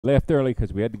left early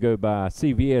because we had to go by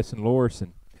CVS and Loris,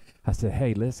 and I said,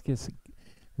 "Hey, let's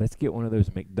get one of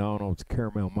those McDonald's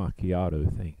caramel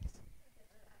macchiato things."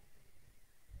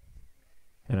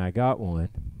 And I got one,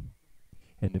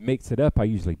 and to mix it up, I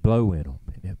usually blow in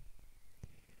them.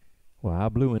 Well, I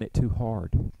blew in it too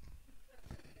hard,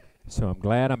 so I'm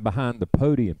glad I'm behind the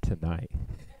podium tonight.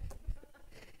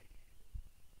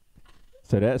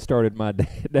 So that started my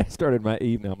day, that started my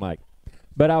evening. I'm like,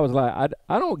 but I was like,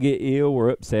 I don't get ill or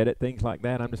upset at things like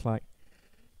that. I'm just like,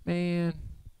 man,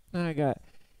 I got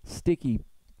sticky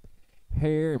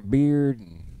hair and beard,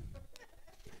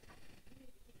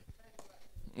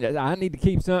 and I need to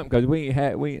keep something because we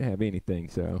ain't have anything.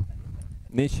 So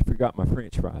and then she forgot my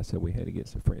French fries, so we had to get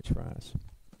some French fries.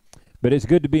 But it's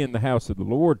good to be in the house of the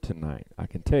Lord tonight. I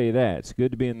can tell you that it's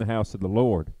good to be in the house of the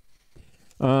Lord.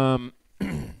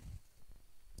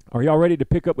 Are y'all ready to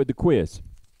pick up with the quiz?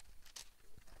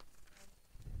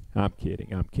 I'm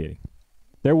kidding. I'm kidding.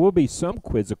 There will be some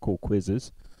quizzical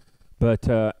quizzes, but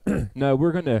no,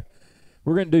 we're gonna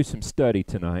do some study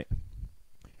tonight.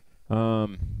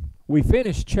 We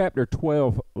finished chapter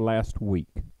 12 last week.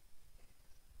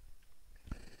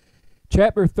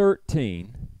 Chapter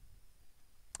 13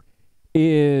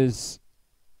 is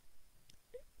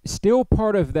still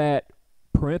part of that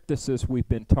parenthesis we've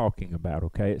been talking about,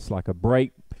 okay? It's like a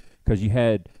break because you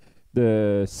had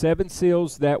the 7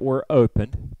 seals that were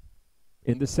opened.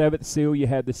 In the 7th seal, you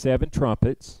had the 7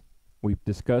 trumpets. We've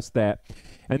discussed that.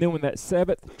 And then when that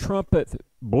 7th trumpet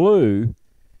blew,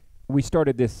 we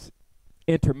started this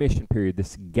intermission period,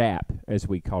 this gap, as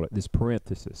we call it, this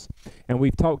parenthesis. And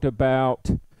we've talked about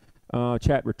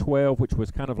chapter 12, which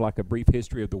was kind of like a brief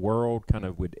history of the world, kind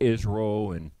of with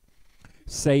Israel and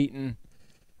Satan.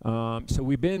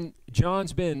 So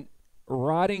John's been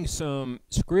writing some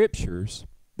scriptures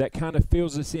that kind of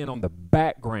fills us in on the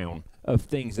background of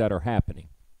things that are happening,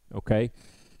 okay?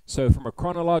 So from a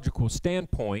chronological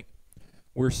standpoint,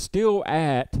 we're still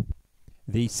at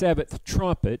the 7th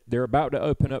trumpet. They're about to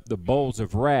open up the bowls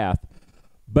of wrath,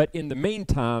 but in the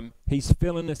meantime, he's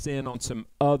filling us in on some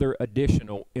other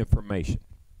additional information.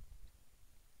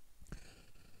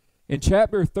 In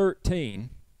chapter 13,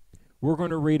 we're going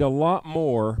to read a lot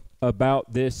more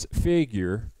about this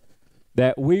figure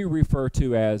that we refer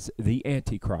to as the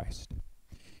Antichrist.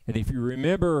 And if you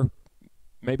remember,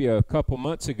 maybe a couple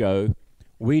months ago,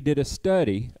 we did a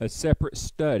separate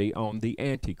study on the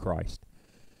Antichrist.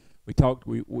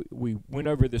 We went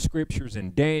over the scriptures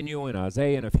in Daniel and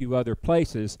Isaiah and a few other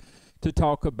places to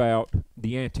talk about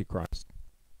the Antichrist.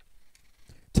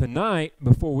 Tonight,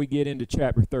 before we get into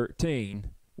chapter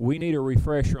 13, we need a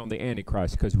refresher on the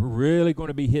Antichrist because we're really going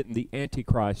to be hitting the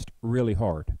Antichrist really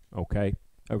hard, okay,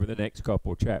 over the next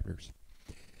couple of chapters.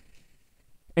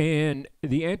 And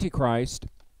the Antichrist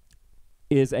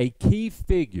is a key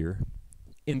figure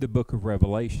in the book of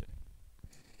Revelation.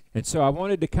 And so I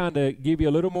wanted to kind of give you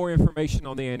a little more information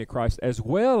on the Antichrist as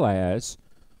well as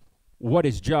what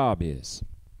his job is,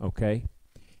 okay?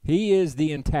 He is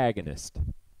the antagonist,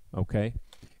 okay?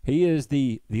 He is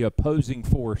the opposing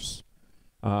force,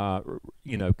 kind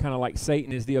of like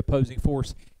Satan is the opposing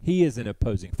force. He is an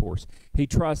opposing force. He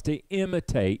tries to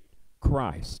imitate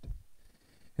Christ.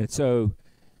 And so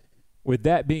with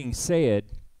that being said,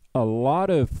 a lot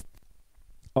of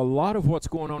what's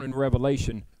going on in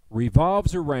Revelation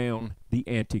revolves around the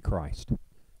Antichrist,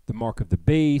 the mark of the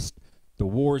beast, the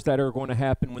wars that are going to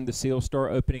happen when the seals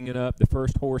start opening it up, the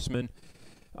first horseman.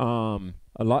 The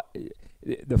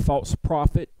false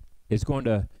prophet is going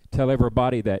to tell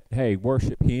everybody that, hey,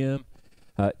 worship him,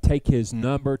 take his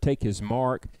number, take his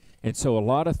mark. And so a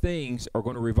lot of things are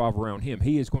going to revolve around him.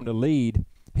 He is going to lead.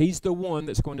 He's the one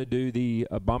that's going to do the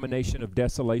abomination of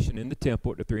desolation in the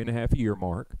temple at the 3.5-year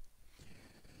mark.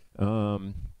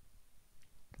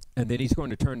 And then he's going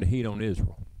to turn the heat on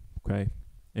Israel, okay?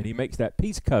 And he makes that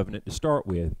peace covenant to start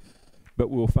with, but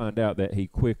we'll find out that he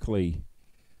quickly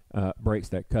breaks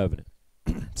that covenant.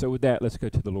 So with that, let's go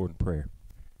to the Lord in prayer.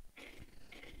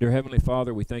 Dear Heavenly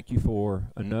Father, we thank you for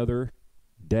another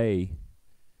day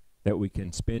that we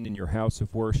can spend in your house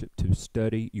of worship to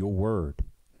study your word.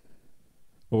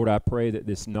 Lord, I pray that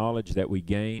this knowledge that we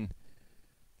gain,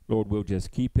 Lord, we'll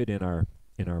just keep it in our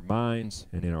minds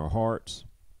and in our hearts.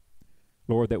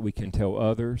 Lord, that we can tell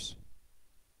others.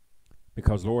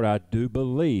 Because, Lord, I do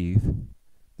believe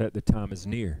that the time is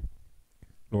near.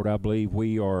 Lord, I believe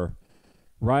we are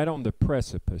right on the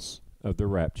precipice of the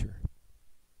rapture.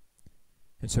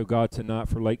 And so, God, tonight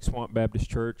for Lake Swamp Baptist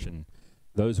Church and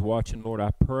those watching, Lord,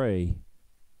 I pray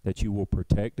that you will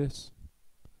protect us.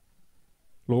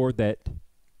 Lord, that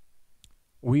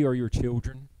we are your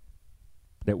children,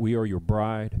 that we are your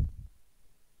bride,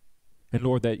 And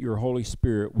Lord, that your Holy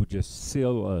Spirit will just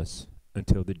seal us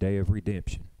until the day of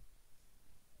redemption.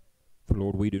 For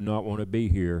Lord, we do not want to be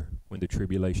here when the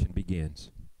tribulation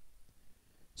begins.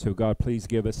 So God, please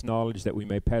give us knowledge that we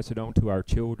may pass it on to our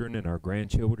children and our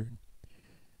grandchildren,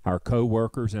 our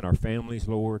co-workers and our families,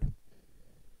 Lord,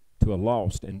 to a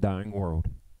lost and dying world.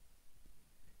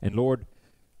 And Lord,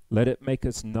 let it make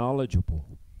us knowledgeable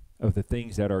of the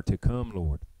things that are to come,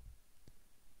 Lord.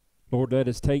 Lord, let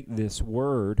us take this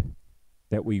word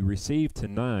that we received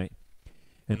tonight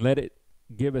and let it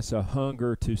give us a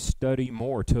hunger to study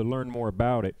more, to learn more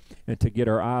about it, and to get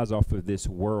our eyes off of this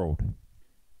world.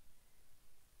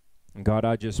 And God,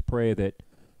 I just pray that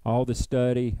all the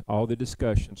study, all the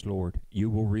discussions, Lord, you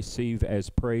will receive as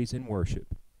praise and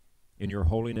worship. In your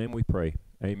holy name we pray.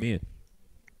 Amen.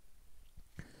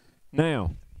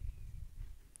 Now,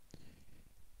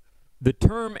 the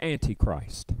term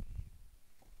Antichrist.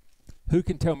 Who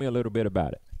can tell me a little bit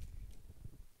about it?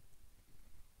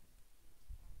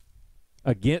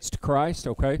 Against Christ,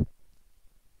 okay?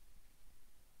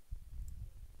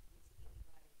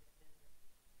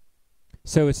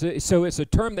 So it's a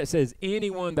term that says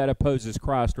anyone that opposes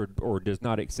Christ or does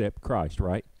not accept Christ,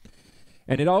 right?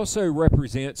 And it also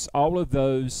represents all of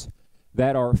those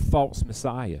that are false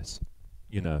messiahs,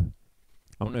 you know.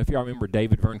 I don't know if y'all remember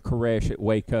David Vern Koresh at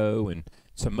Waco and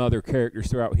some other characters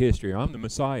throughout history. I'm the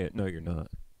Messiah. No, you're not.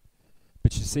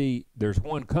 But you see, there's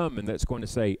one coming that's going to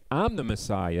say, I'm the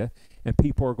Messiah, and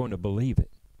people are going to believe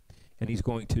it. And he's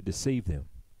going to deceive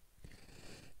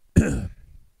them.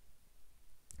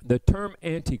 The term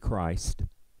Antichrist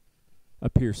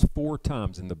appears 4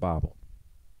 times in the Bible.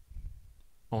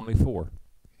 Only 4.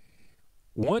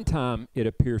 One time it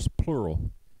appears plural.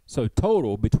 So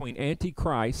total between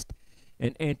Antichrist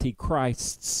and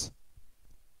Antichrists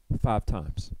 5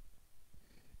 times.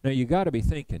 Now you got to be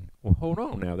thinking, well, hold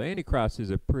on now. The Antichrist is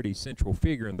a pretty central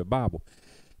figure in the Bible.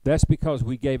 That's because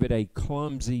we gave it a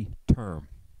clumsy term.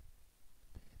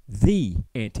 The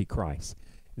Antichrist,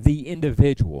 the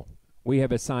individual. We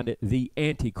have assigned it the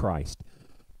Antichrist.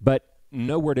 But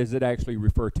nowhere does it actually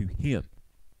refer to him.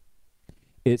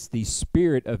 It's the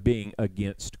spirit of being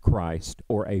against Christ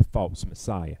or a false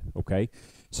Messiah, okay?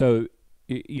 So,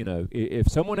 you know, if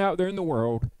someone out there in the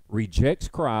world rejects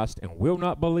Christ and will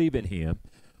not believe in him,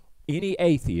 any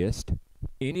atheist,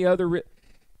 any other,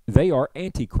 they are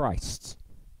antichrists.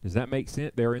 Does that make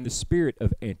sense? They're in the spirit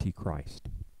of Antichrist.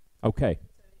 Okay.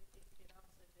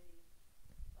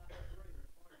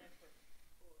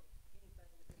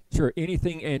 Sure,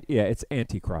 anything, and yeah, it's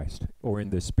Antichrist, or in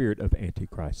the spirit of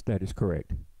Antichrist. That is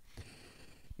correct.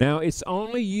 Now, it's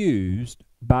only used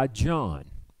by John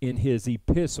in his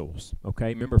epistles,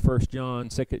 okay? Remember 1 John,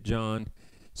 2 John.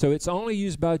 So it's only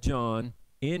used by John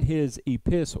in his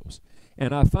epistles.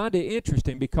 And I find it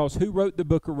interesting because who wrote the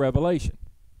book of Revelation?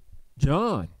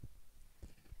 John.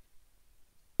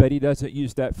 But he doesn't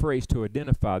use that phrase to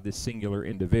identify this singular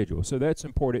individual. So that's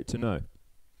important to know.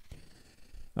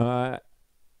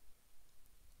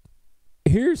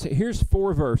 Here's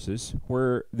 4 verses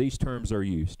where these terms are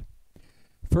used.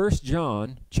 1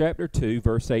 John chapter 2,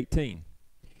 verse 18.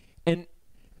 And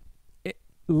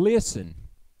listen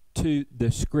to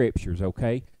the scriptures,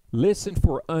 okay? Listen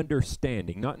for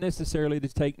understanding, not necessarily to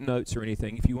take notes or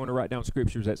anything. If you want to write down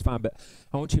scriptures, that's fine, but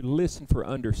I want you to listen for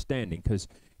understanding because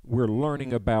we're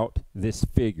learning about this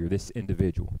figure, this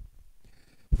individual.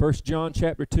 1 John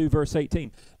chapter 2, verse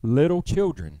 18. Little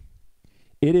children,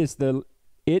 it is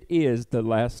the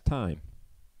last time.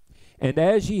 And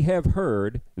as ye have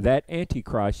heard that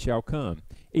Antichrist shall come,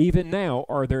 even now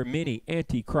are there many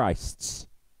Antichrists,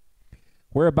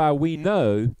 whereby we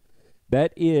know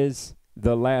that is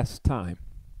the last time.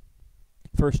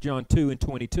 1 John 2 and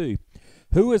 22.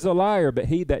 Who is a liar but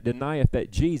he that denieth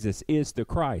that Jesus is the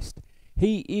Christ?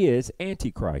 He is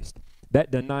Antichrist,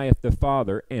 that denieth the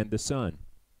Father and the Son.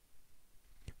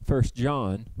 1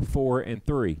 John 4 and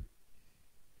 3.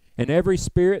 And every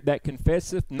spirit that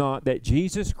confesseth not that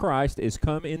Jesus Christ is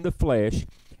come in the flesh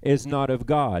is not of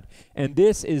God. And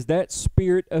this is that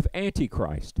spirit of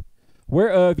Antichrist,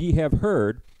 whereof ye have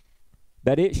heard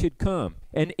that it should come.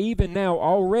 And even now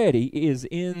already is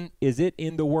it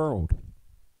in the world.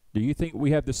 Do you think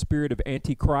we have the spirit of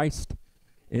Antichrist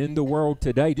in the world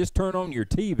today? Just turn on your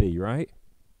TV, right?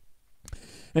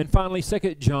 And finally,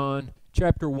 2 John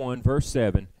chapter 1, verse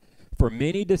 7. For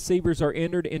many deceivers are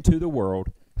entered into the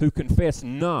world, who confess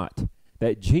not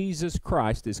that Jesus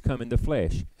Christ is come in the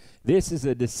flesh. This is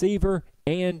a deceiver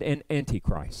and an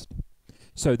antichrist.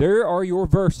 So there are your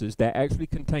verses that actually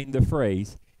contain the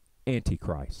phrase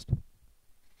Antichrist.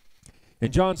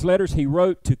 In John's letters, he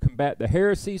wrote to combat the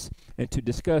heresies and to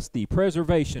discuss the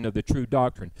preservation of the true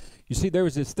doctrine. You see, there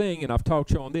was this thing, and I've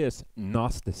taught you on this,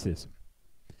 Gnosticism.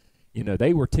 You know,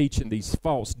 they were teaching these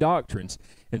false doctrines,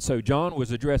 and so John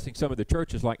was addressing some of the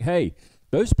churches like, hey,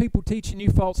 those people teaching you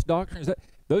false doctrines,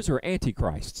 those are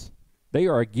antichrists. They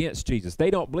are against Jesus. They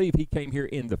don't believe he came here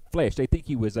in the flesh. They think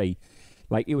he was it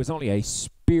was only a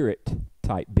spirit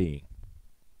type being.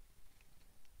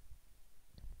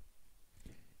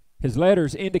 His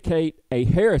letters indicate a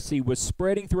heresy was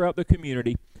spreading throughout the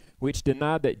community which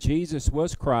denied that Jesus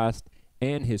was Christ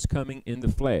and his coming in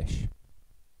the flesh.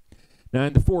 Now,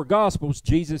 in the four Gospels,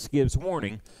 Jesus gives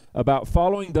warning about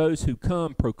following those who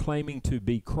come proclaiming to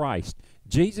be Christ.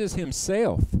 Jesus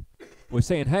himself was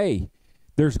saying, hey,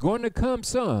 there's going to come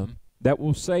some that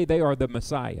will say they are the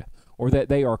Messiah or that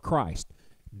they are Christ.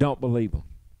 Don't believe them.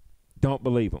 Don't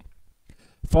believe them.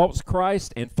 False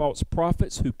Christ and false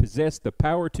prophets who possess the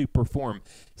power to perform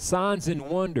signs and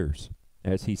wonders,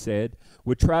 as he said,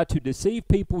 would try to deceive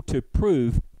people to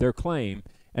prove their claim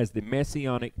as the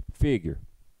messianic figure.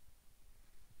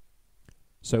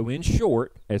 So in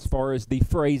short, as far as the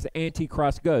phrase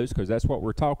Antichrist goes, because that's what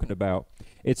we're talking about,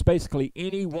 it's basically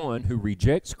anyone who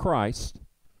rejects Christ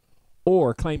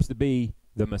or claims to be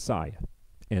the Messiah,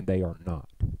 and they are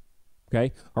not.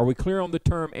 Okay? Are we clear on the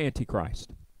term Antichrist?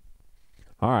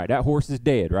 All right, that horse is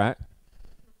dead, right?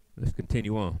 Let's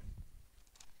continue on.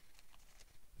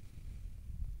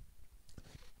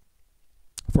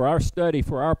 For our study,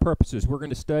 for our purposes, we're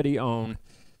going to study on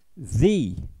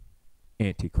the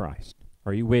Antichrist.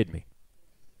 Are you with me?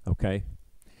 Okay.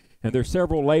 And there's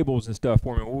several labels and stuff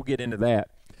for him. We'll get into that.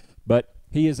 But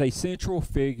he is a central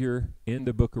figure in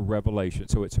the book of Revelation,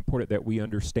 so it's important that we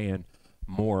understand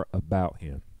more about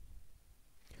him.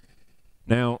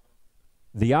 Now,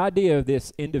 the idea of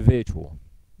this individual,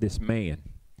 this man,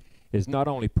 is not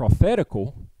only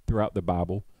prophetical throughout the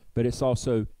Bible, but it's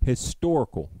also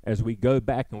historical as we go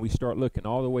back and we start looking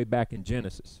all the way back in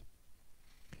Genesis.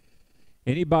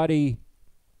 Anybody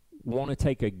want to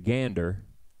take a gander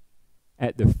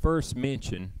at the first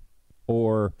mention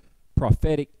or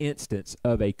prophetic instance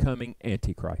of a coming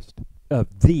Antichrist, of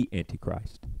the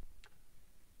Antichrist?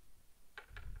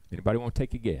 Anybody want to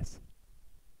take a guess?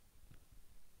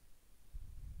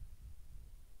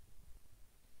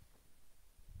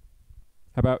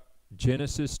 How about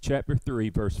Genesis chapter 3,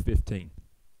 verse 15?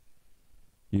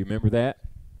 Do you remember that?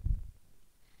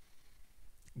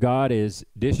 God is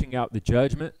dishing out the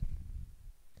judgment,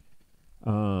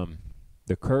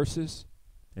 the curses,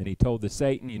 and he told the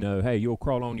Satan, you know, hey, you'll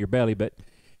crawl on your belly. But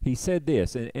he said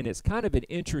this, and it's kind of an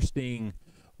interesting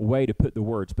way to put the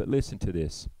words, but listen to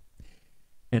this.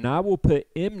 And I will put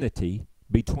enmity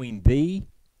between thee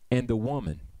and the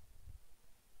woman,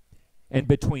 and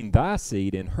between thy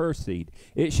seed and her seed.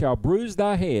 It shall bruise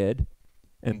thy head,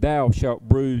 and thou shalt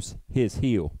bruise his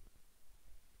heel.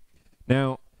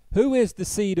 Now, who is the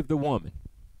seed of the woman?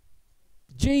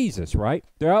 Jesus, right?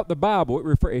 Throughout the Bible,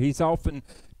 he's often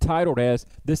titled as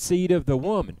the seed of the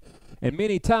woman. And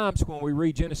many times when we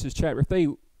read Genesis chapter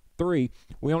 3,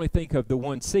 we only think of the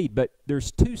one seed, but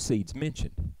there's two seeds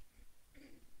mentioned.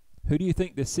 Who do you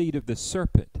think the seed of the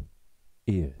serpent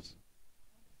is?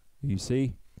 You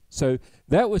see? So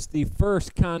that was the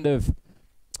first kind of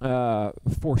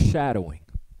foreshadowing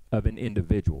of an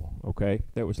individual, okay?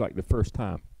 That was like the first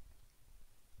time.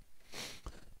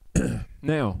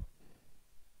 Now,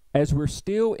 as we're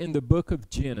still in the book of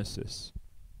Genesis,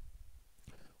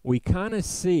 we kind of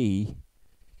see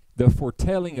the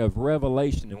foretelling of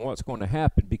Revelation and what's going to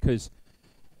happen, because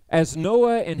as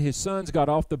Noah and his sons got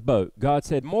off the boat, God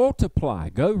said, multiply,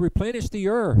 go replenish the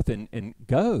earth and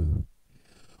go.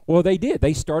 Well, they did.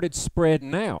 They started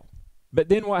spreading out. But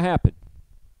then what happened?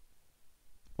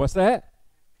 What's that?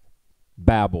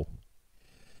 Babel.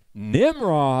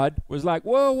 Nimrod was like,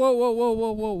 whoa, whoa, whoa, whoa,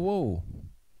 whoa, whoa, whoa.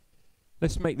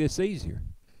 Let's make this easier.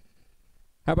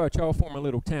 How about y'all form a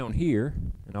little town here,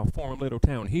 and I'll form a little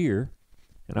town here,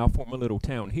 and I'll form a little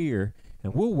town here,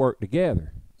 and we'll work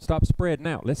together. Stop spreading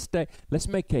out. Let's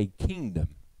make a kingdom,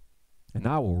 and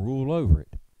I will rule over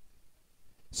it.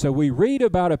 So we read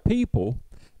about a people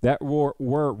that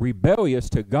were rebellious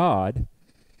to God,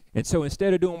 and so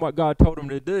instead of doing what God told them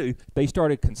to do, they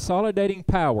started consolidating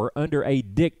power under a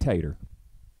dictator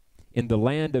in the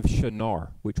land of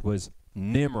Shinar, which was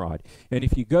Nimrod. And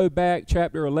if you go back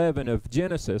chapter 11 of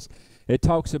Genesis, it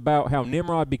talks about how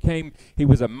Nimrod he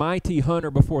was a mighty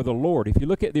hunter before the Lord. If you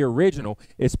look at the original,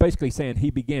 it's basically saying he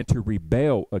began to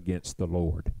rebel against the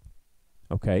Lord.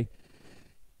 Okay?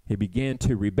 He began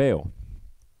to rebel.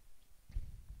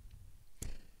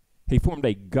 He formed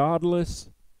a godless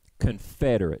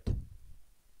confederate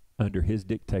under his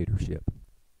dictatorship.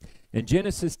 In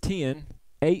Genesis 10,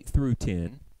 8 through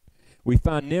 10, we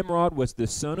find Nimrod was the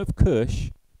son of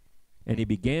Cush, and he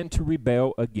began to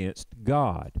rebel against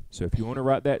God. So if you want to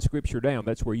write that scripture down,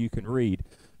 that's where you can read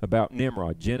about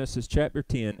Nimrod. Genesis chapter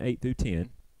 10, 8 through 10.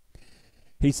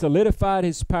 He solidified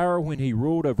his power when he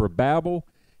ruled over Babel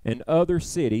and other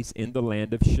cities in the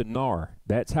land of Shinar.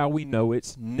 That's how we know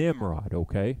it's Nimrod,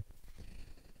 okay?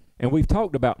 And we've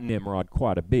talked about Nimrod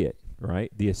quite a bit,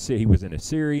 right? He was an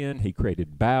Assyrian. He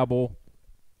created Babel.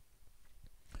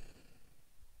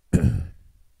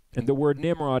 And the word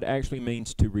Nimrod actually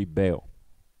means to rebel.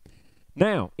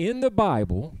 Now, in the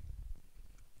Bible,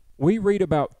 we read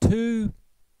about two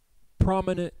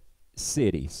prominent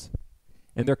cities.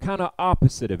 And they're kind of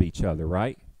opposite of each other,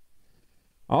 right?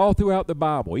 All throughout the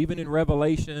Bible, even in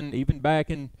Revelation, even back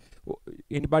in...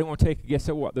 Anybody want to take a guess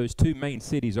at what those two main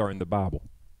cities are in the Bible?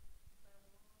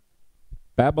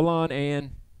 Babylon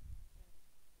and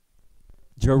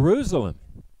Jerusalem.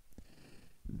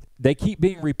 They keep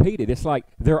being repeated. It's like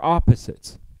they're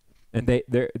opposites. And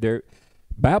they're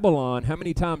Babylon, how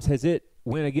many times has it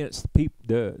went against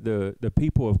the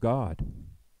people of God?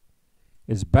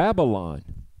 Is Babylon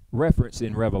referenced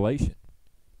in Revelation?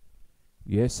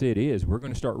 Yes, it is. We're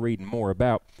going to start reading more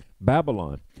about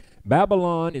Babylon.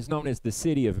 Babylon is known as the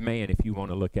city of man, if you want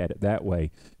to look at it that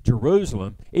way.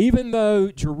 Jerusalem, even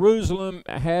though Jerusalem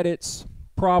had its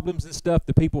problems and stuff,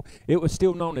 it was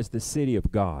still known as the city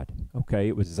of God. Okay,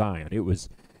 it was Zion. It was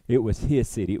his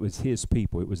city. It was his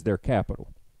people. It was their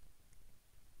capital.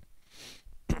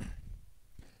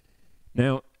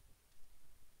 Now,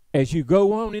 as you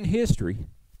go on in history,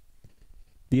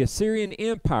 the Assyrian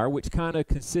Empire, which kind of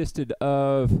consisted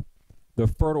of the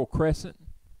Fertile Crescent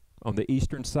on the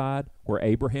eastern side, where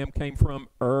Abraham came from,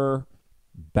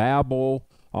 Babel,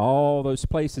 all those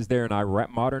places there in Iraq,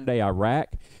 modern-day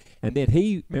Iraq. And then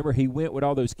he went with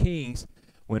all those kings,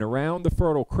 went around the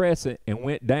Fertile Crescent and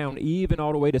went down even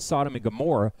all the way to Sodom and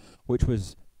Gomorrah, which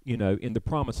was, in the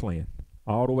Promised Land,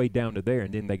 all the way down to there,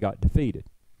 and then they got defeated.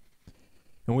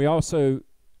 And we also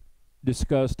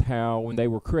discussed how when they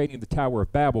were creating the Tower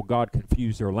of Babel, God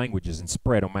confused their languages and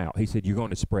spread them out. He said, you're going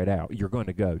to spread out. You're going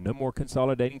to go. No more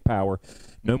consolidating power.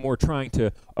 No more trying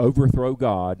to overthrow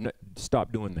God. No,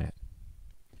 stop doing that.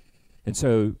 And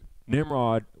so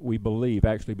Nimrod, we believe,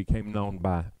 actually became known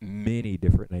by many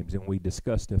different names, and we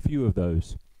discussed a few of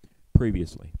those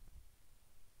previously.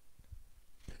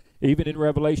 Even in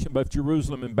Revelation, both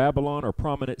Jerusalem and Babylon are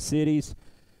prominent cities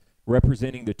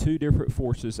representing the two different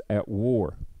forces at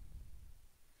war.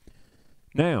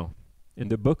 Now, in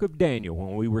the book of Daniel,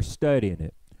 when we were studying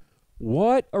it,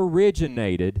 what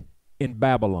originated in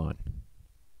Babylon?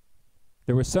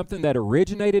 There was something that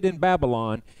originated in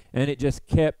Babylon, and it just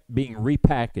kept being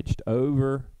repackaged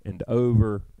over and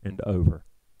over and over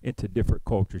into different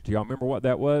cultures. Do y'all remember what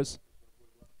that was?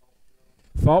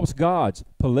 False gods,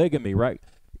 polygamy, right?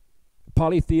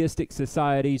 Polytheistic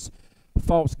societies,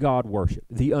 false god worship,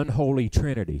 the unholy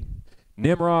trinity.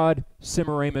 Nimrod,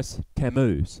 Semiramis,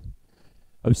 Tammuz.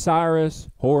 Osiris,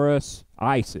 Horus,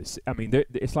 Isis. I mean,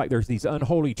 it's like there's these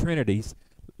unholy trinities,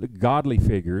 godly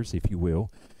figures, if you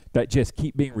will, that just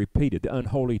keep being repeated, the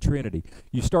unholy trinity.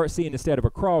 You start seeing, instead of a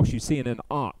cross, you see an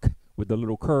ankh with the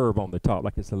little curve on the top,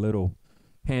 like it's a little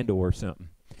handle or something.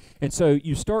 And so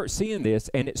you start seeing this,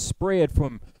 and it spread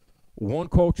from one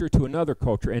culture to another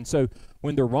culture. And so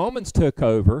when the Romans took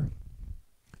over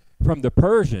from the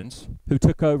Persians, who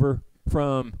took over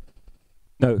from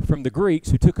the Greeks,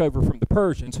 who took over from the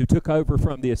Persians, who took over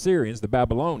from the Assyrians, the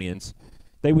Babylonians,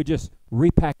 they would just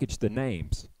repackage the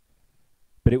names.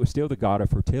 But it was still the god of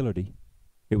fertility.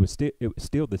 It was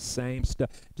still the same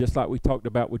stuff, just like we talked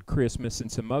about with Christmas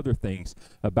and some other things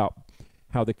about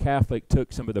how the Catholic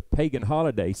took some of the pagan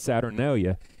holidays,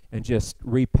 Saturnalia, and just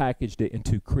repackaged it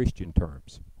into Christian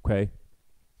terms. Okay?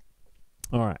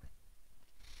 All right.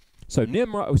 So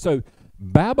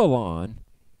Babylon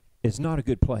is not a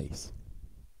good place.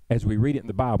 As we read it in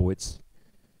the Bible,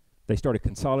 they started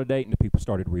consolidating, the people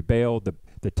started to rebel,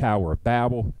 the Tower of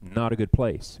Babel, not a good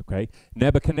place, okay?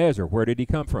 Nebuchadnezzar, where did he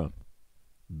come from?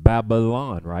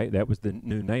 Babylon, right? That was the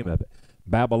new name of it.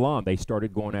 Babylon, they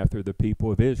started going after the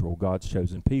people of Israel, God's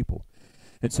chosen people.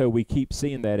 And so we keep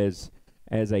seeing that as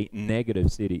a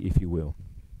negative city, if you will.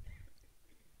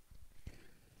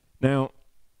 Now,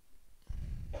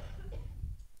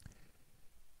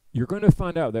 you're going to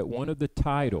find out that one of the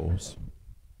titles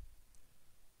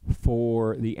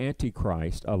for the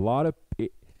Antichrist, a lot of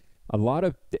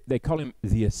they call him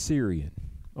the Assyrian,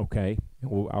 okay?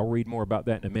 And I'll read more about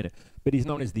that in a minute. But he's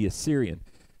known as the Assyrian.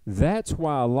 That's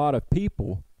why a lot of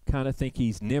people kind of think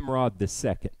he's Nimrod the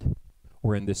second,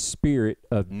 or in the spirit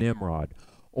of Nimrod,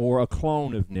 or a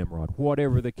clone of Nimrod,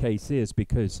 whatever the case is,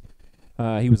 because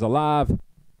he was alive,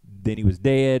 then he was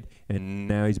dead, and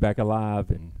now he's back alive,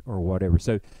 and or whatever.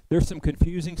 So there's some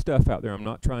confusing stuff out there. I'm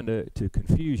not trying to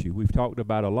confuse you. We've talked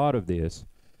about a lot of this.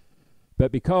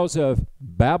 But because of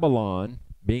Babylon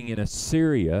being in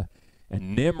Assyria,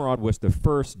 and Nimrod was the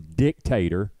first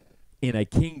dictator in a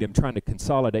kingdom trying to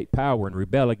consolidate power and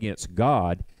rebel against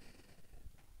God,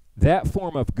 that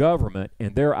form of government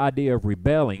and their idea of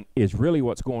rebelling is really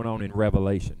what's going on in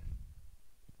Revelation.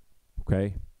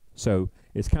 Okay? So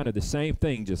it's kind of the same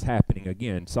thing just happening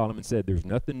again. Solomon said there's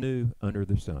nothing new under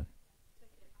the sun.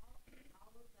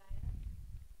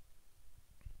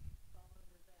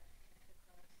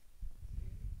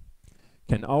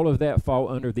 Can all of that fall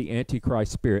under the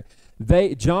Antichrist spirit?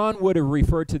 John would have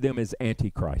referred to them as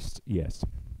Antichrists, yes.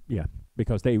 Yeah,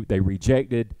 because they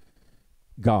rejected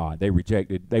God. They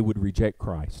would reject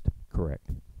Christ, correct.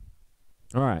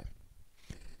 All right.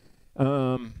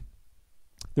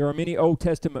 There are many Old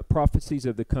Testament prophecies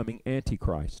of the coming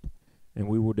Antichrist, and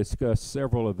we will discuss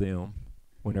several of them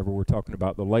whenever we're talking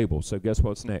about the labels. So guess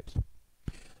what's next?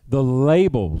 The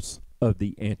labels of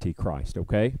the Antichrist,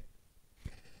 okay?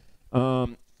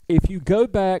 If you go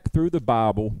back through the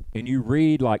Bible and you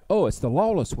read like, oh, it's the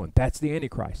lawless one, that's the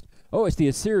Antichrist. Oh, it's the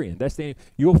Assyrian,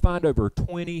 you'll find over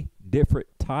 20 different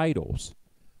titles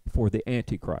for the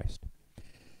Antichrist.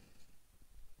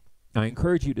 I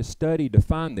encourage you to study to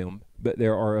find them, but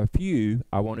there are a few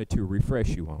I wanted to refresh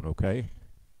you on, okay?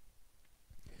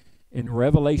 In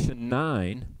Revelation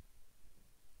 9,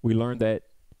 we learned that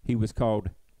he was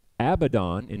called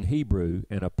Abaddon in Hebrew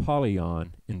and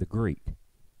Apollyon in the Greek.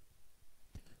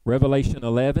 Revelation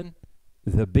 11,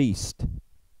 the beast.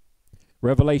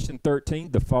 Revelation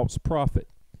 13, the false prophet.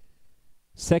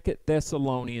 2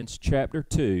 Thessalonians chapter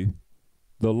 2,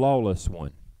 the lawless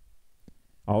one.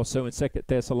 Also in 2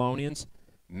 Thessalonians,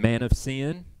 man of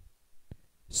sin,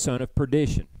 son of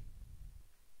perdition.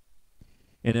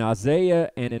 In Isaiah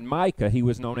and in Micah, he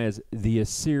was known as the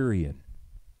Assyrian.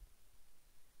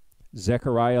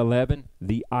 Zechariah 11,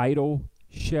 the idol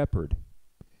shepherd.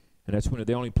 And that's one of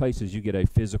the only places you get a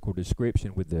physical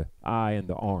description with the eye and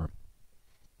the arm.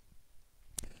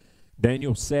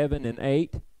 Daniel 7 and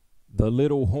 8, the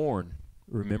little horn.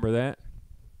 Remember that?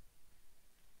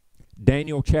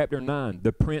 Daniel chapter 9,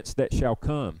 the prince that shall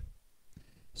come.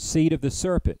 Seed of the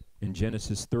serpent in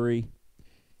Genesis 3.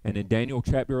 And in Daniel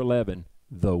chapter 11,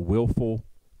 the willful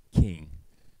king.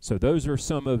 So those are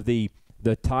some of the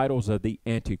titles of the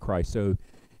Antichrist. So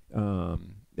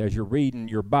as you're reading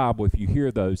your Bible, if you hear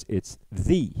those, it's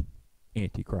the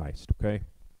Antichrist, okay?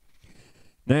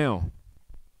 Now,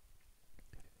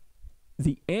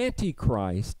 the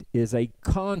Antichrist is a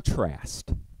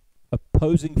contrast,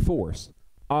 opposing force,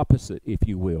 opposite, if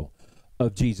you will,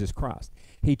 of Jesus Christ.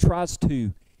 He tries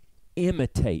to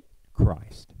imitate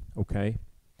Christ, okay?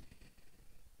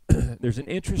 There's an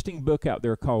interesting book out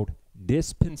there called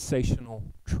Dispensational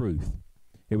Truth.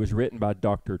 It was written by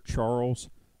Dr. Charles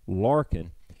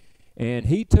Larkin, and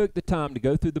he took the time to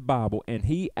go through the Bible, and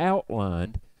he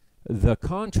outlined the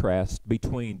contrast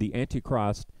between the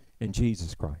Antichrist and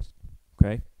Jesus Christ,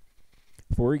 okay?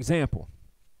 For example,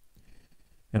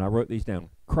 and I wrote these down,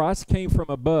 Christ came from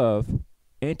above,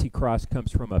 Antichrist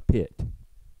comes from a pit.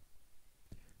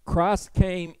 Christ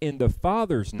came in the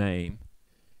Father's name,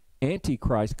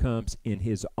 Antichrist comes in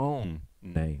his own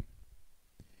name.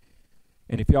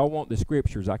 And if y'all want the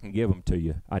scriptures, I can give them to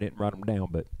you. I didn't write them down,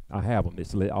 but I have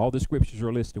them. All the scriptures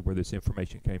are listed where this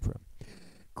information came from.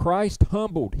 Christ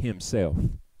humbled himself.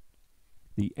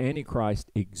 The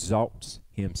Antichrist exalts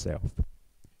himself.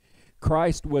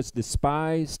 Christ was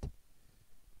despised.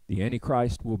 The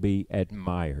Antichrist will be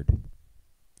admired.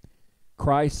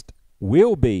 Christ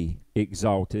will be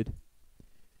exalted.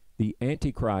 The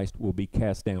Antichrist will be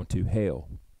cast down to hell.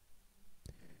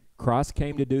 Christ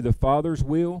came to do the Father's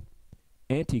will.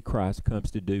 Antichrist comes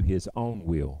to do his own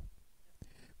will.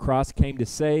 Christ came to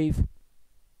save.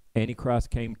 Antichrist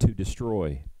came to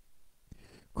destroy.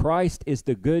 Christ is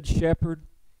the good shepherd.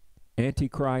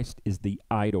 Antichrist is the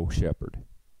idol shepherd.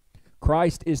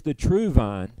 Christ is the true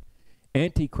vine.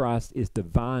 Antichrist is the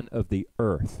vine of the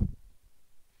earth.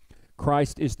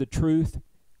 Christ is the truth.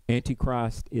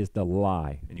 Antichrist is the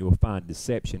lie. And you will find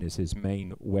deception is his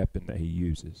main weapon that he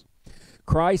uses.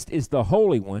 Christ is the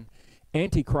Holy One.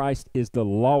 Antichrist is the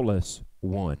lawless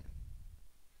one.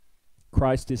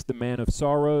 Christ is the man of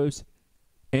sorrows.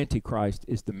 Antichrist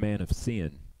is the man of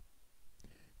sin.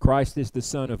 Christ is the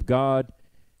Son of God.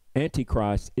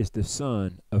 Antichrist is the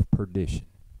son of perdition.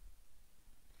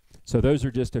 So those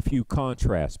are just a few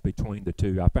contrasts between the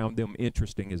two. I found them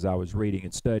interesting as I was reading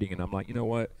and studying, and I'm like, you know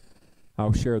what?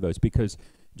 I'll share those because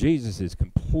Jesus is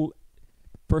complete.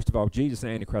 First of all, Jesus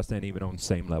and Antichrist ain't even on the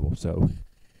same level, so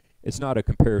it's not a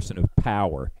comparison of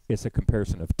power. It's a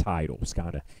comparison of titles,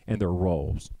 kind of, and their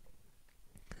roles.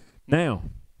 Now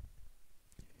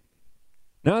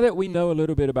that we know a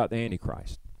little bit about the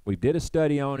Antichrist, we did a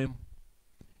study on him.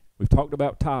 We've talked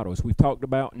about titles. We've talked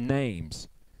about names.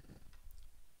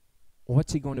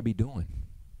 What's he going to be doing?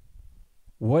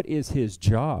 What is his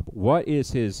job? What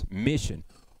is his mission?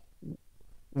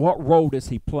 What role does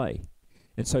he play?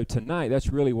 And so tonight,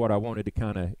 that's really what I wanted to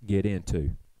kind of get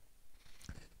into.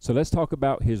 So let's talk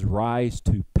about his rise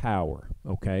to power,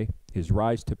 okay? His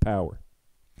rise to power.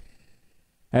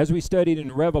 As we studied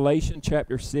in Revelation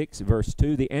chapter 6, verse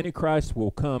 2, the Antichrist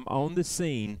will come on the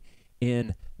scene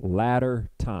in latter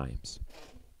times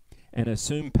and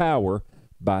assume power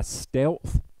by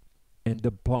stealth and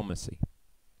diplomacy.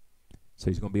 So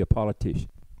he's going to be a politician,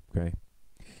 okay?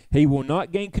 He will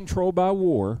not gain control by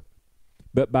war,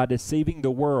 but by deceiving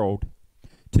the world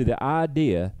to the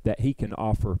idea that he can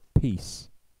offer peace.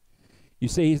 You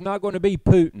see, he's not going to be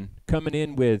Putin coming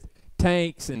in with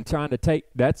tanks and trying to take.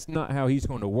 That's not how he's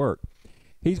going to work.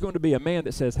 He's going to be a man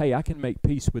that says, hey, I can make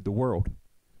peace with the world.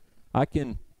 I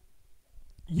can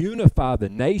unify the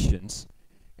nations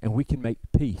and we can make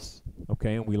peace.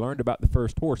 Okay, and we learned about the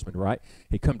first horseman, right?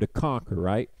 He come to conquer,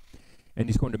 right? And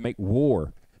he's going to make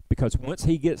war. Because once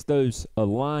he gets those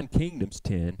aligned kingdoms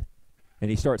 10 and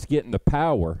he starts getting the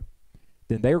power,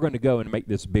 then they're going to go and make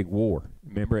this big war.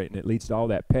 Remember, and it leads to all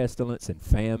that pestilence and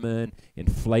famine,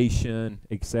 inflation,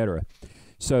 etc.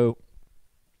 So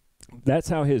that's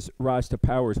how his rise to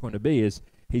power is going to be, is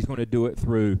he's going to do it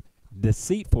through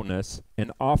deceitfulness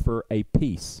and offer a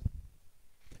peace.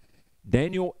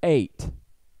 Daniel 8,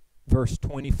 verse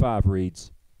 25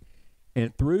 reads,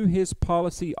 and through his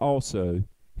policy also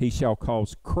he shall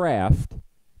cause craft,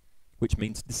 which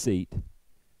means deceit,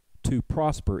 to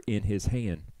prosper in his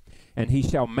hand. And he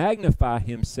shall magnify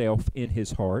himself in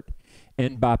his heart,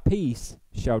 and by peace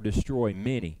shall destroy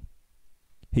many.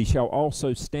 He shall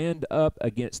also stand up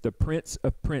against the prince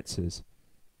of princes,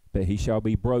 but he shall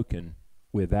be broken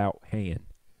without hand.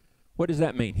 What does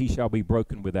that mean? He shall be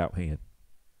broken without hand.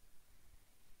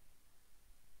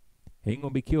 He ain't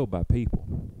going to be killed by people.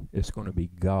 It's going to be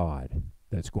God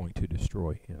that's going to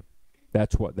destroy him.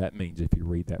 That's what that means if you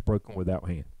read that, broken without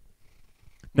hand.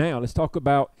 Now, let's talk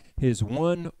about his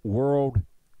one world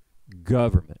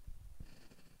government.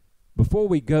 Before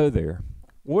we go there,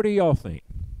 what do y'all think?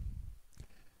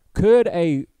 Could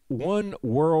a one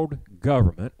world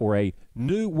government or a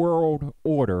new world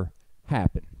order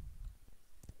happen?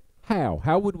 How?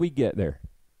 How would we get there?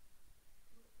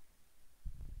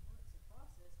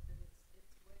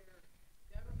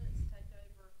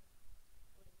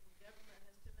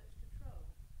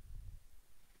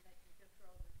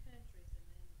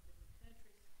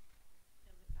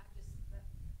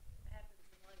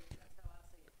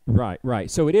 Right, right.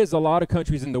 So it is a lot of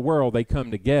countries in the world, they come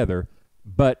together,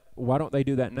 but why don't they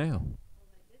do that now?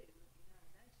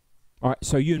 All right,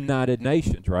 so United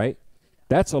Nations, right?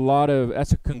 That's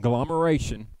a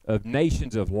conglomeration of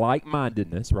nations of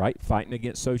like-mindedness, right? Fighting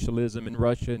against socialism in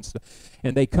Russia and stuff.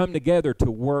 And they come together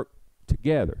to work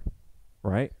together,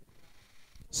 right?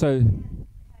 So,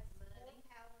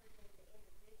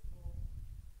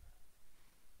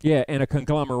 yeah, and a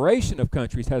conglomeration of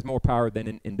countries has more power than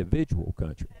an individual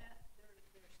country.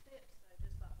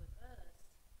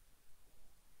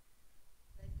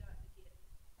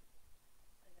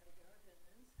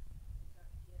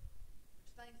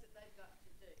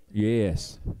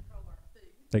 Yes.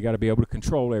 They got to be able to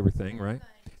control everything, right?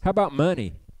 How about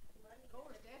money?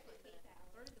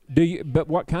 But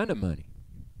what kind of money?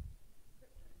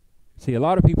 See, a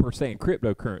lot of people are saying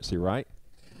cryptocurrency, right?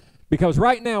 Because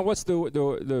right now, what's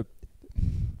the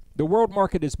world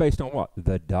market is based on what?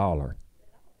 The dollar.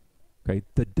 Okay,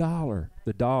 the dollar.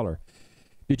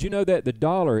 Did you know that the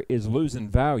dollar is losing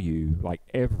value like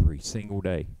every single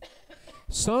day?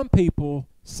 Some people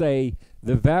say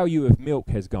the value of milk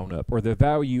has gone up or the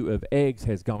value of eggs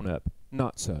has gone up.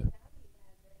 Not so.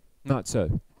 Not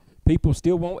so. People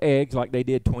still want eggs like they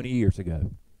did 20 years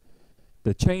ago.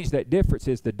 The change, that difference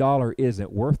is the dollar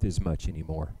isn't worth as much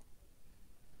anymore.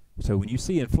 So when you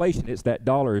see inflation, it's that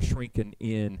dollar is shrinking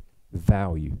in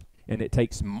value. And it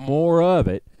takes more of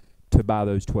it to buy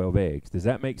those 12 eggs. Does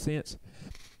that make sense?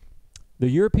 The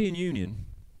European Union,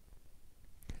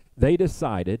 they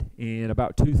decided in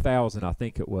about 2000, I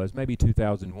think it was, maybe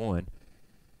 2001,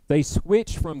 they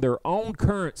switched from their own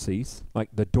currencies, like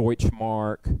the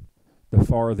Deutschmark, the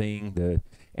farthing,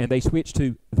 and they switched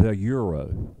to the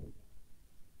euro.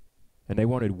 And they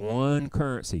wanted one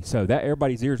currency. So that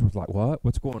everybody's ears was like, what?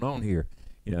 What's going on here?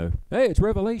 You know, hey, it's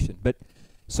Revelation. But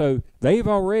so they've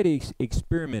already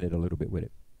experimented a little bit with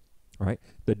it. Right?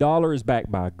 The dollar is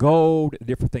backed by gold,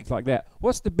 different things like that.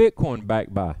 What's the Bitcoin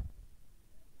backed by?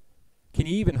 Can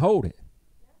you even hold it?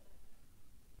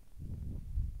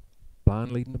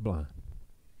 Blind leading the blind.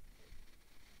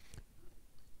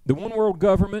 The one world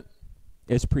government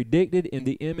is predicted in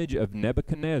the image of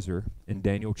Nebuchadnezzar in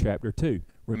Daniel chapter 2.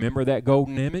 Remember that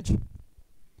golden image?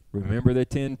 Remember the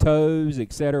 10 toes,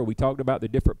 etc.? We talked about the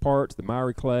different parts, the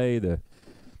miry clay.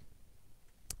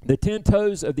 The 10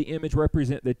 toes of the image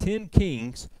represent the 10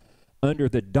 kings under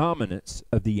the dominance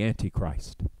of the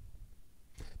Antichrist.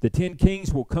 The 10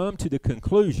 kings will come to the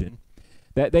conclusion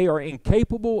that they are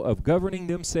incapable of governing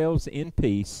themselves in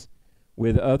peace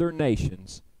with other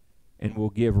nations and will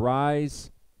give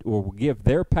rise or will give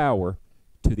their power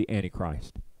to the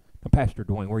Antichrist. Now, Pastor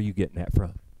Dewayne, where are you getting that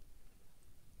from?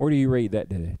 Where do you read that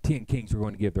the 10 kings are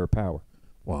going to give their power?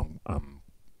 Well, I'm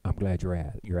glad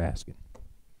you're asking.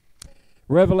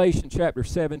 Revelation chapter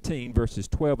 17, verses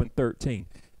 12 and 13.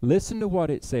 Listen to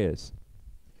what it says.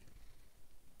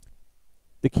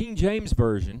 The King James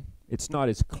Version, it's not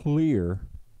as clear,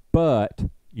 but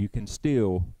you can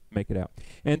still make it out.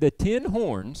 And the 10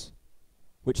 horns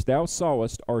which thou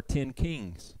sawest are 10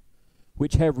 kings,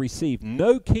 which have received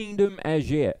no kingdom as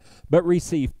yet, but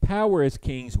receive power as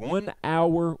kings 1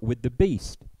 hour with the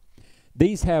beast.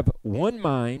 These have one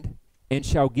mind, and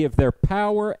shall give their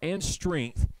power and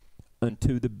strength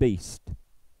unto the beast.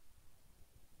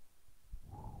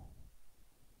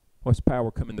 What's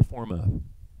power come in the form of?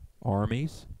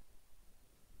 Armies,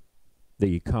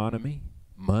 the economy,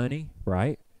 money,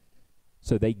 right?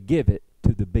 So they give it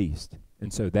to the beast.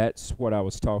 And so that's what I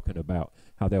was talking about,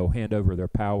 how they'll hand over their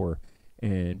power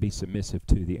and be submissive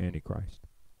to the Antichrist.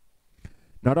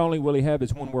 Not only will he have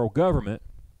his one world government,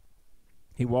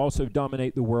 he will also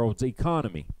dominate the world's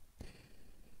economy.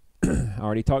 I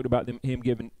already talked about them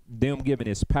giving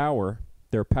his power,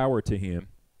 their power to him.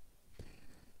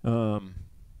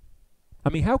 I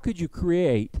mean, how could you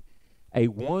create a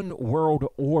one world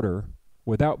order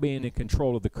without being in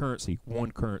control of the currency,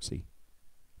 one currency?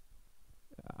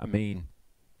 I mean,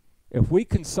 if we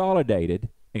consolidated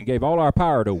and gave all our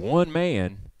power to one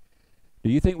man,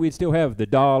 do you think we'd still have the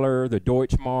dollar, the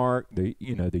Deutschmark, the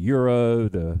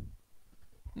euro,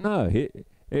 No,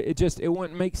 it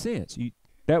wouldn't make sense.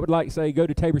 That would like say go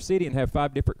to Tabor City and have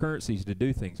 5 different currencies to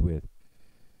do things with.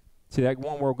 See, that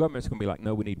one world government's going to be like,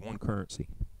 no, we need one currency.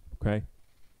 Okay?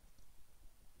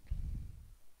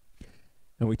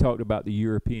 And we talked about the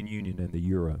European Union and the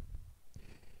euro.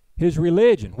 His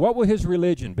religion, what will his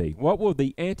religion be? What will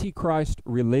the Antichrist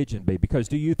religion be? Because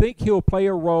do you think he'll play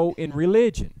a role in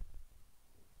religion?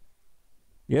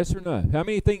 Yes or no? How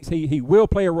many think he will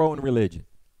play a role in religion?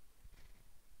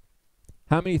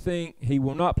 How many think he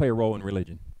will not play a role in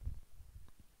religion?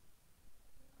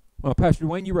 Well, Pastor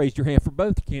Dewayne, you raised your hand for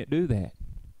both. You can't do that.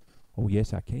 Oh,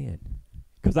 yes, I can,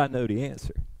 because I know the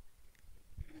answer.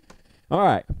 All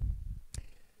right.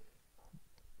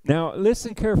 Now,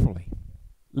 listen carefully.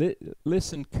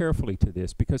 Listen carefully to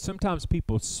this, because sometimes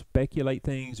people speculate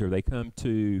things or they come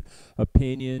to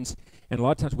opinions, and a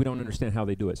lot of times we don't understand how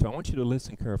they do it. So I want you to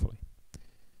listen carefully.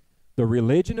 The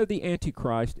religion of the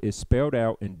Antichrist is spelled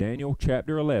out in Daniel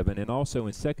chapter 11 and also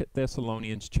in 2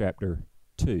 Thessalonians chapter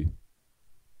 2.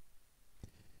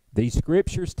 These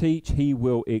scriptures teach he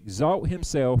will exalt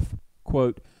himself,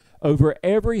 quote, over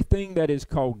everything that is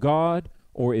called God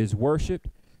or is worshipped,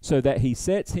 so that he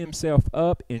sets himself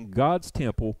up in God's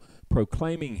temple,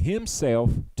 proclaiming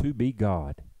himself to be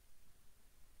God.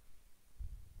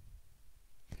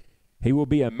 He will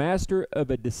be a master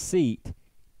of a deceit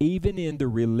even in the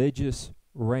religious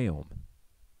realm.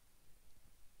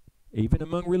 Even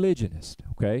among religionists,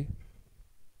 okay?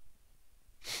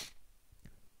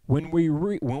 When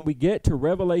we get to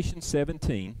Revelation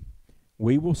 17,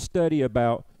 we will study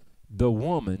about the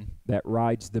woman that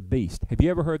rides the beast. Have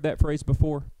you ever heard that phrase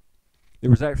before? There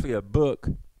was actually a book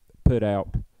put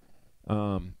out,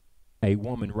 A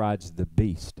Woman Rides the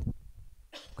Beast.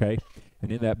 Okay?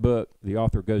 And in that book, the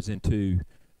author goes into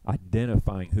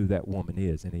identifying who that woman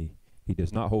is, and he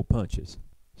does not hold punches.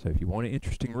 So if you want an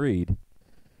interesting read.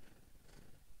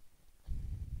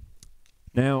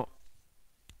 Now,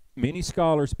 many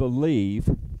scholars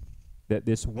believe that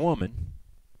this woman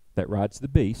that rides the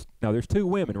beast, now there's 2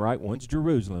 women, right? One's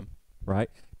Jerusalem, right?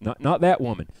 Not that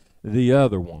woman, the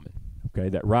other woman, okay,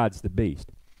 that rides the beast.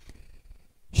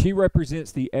 She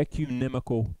represents the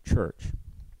ecumenical church.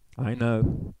 I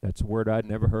know, that's a word I'd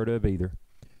never heard of either.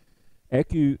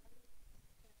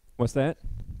 What's that?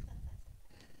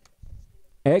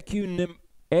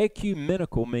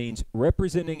 Ecumenical means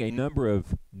representing a number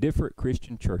of different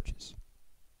Christian churches.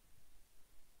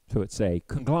 So it's a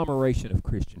conglomeration of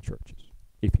Christian churches,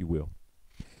 if you will.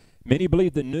 Many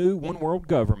believe the new one world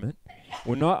government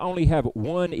will not only have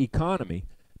one economy,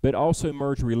 but also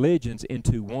merge religions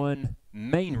into one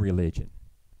main religion.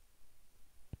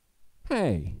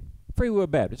 Hey, Free Will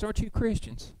Baptists, aren't you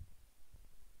Christians?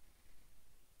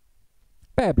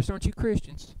 Baptists, aren't you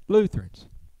Christians? Lutherans,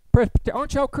 Presbyterians,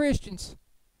 aren't y'all Christians?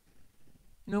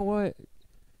 You know what?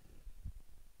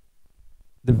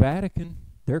 The Vatican,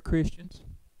 they're Christians.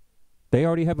 They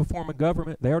already have a form of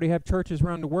government. They already have churches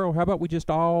around the world. How about we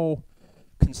just all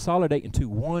consolidate into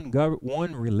one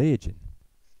religion?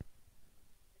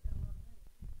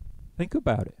 Think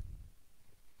about it.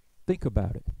 Think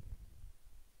about it.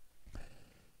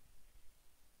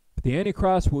 But the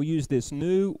Antichrist will use this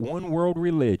new one world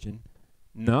religion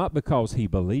not because he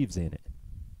believes in it,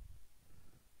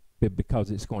 but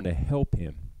because it's going to help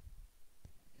him.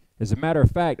 As a matter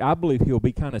of fact, I believe he'll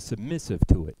be kind of submissive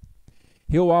to it.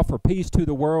 He'll offer peace to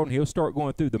the world, and he'll start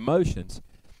going through the motions.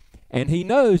 And he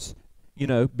knows,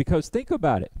 because think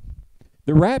about it.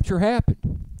 The rapture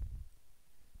happened.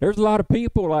 There's a lot of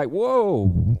people like,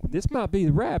 whoa, this might be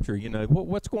the rapture.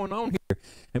 What's going on here?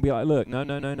 And be like, look,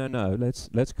 no.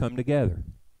 Let's come together.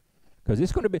 Because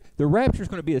the rapture is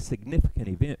going to be a significant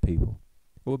event, people.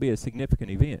 It will be a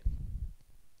significant event.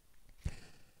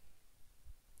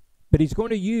 But he's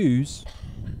going to use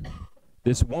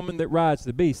this woman that rides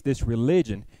the beast, this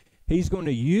religion. He's going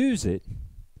to use it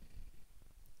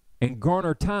and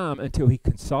garner time until he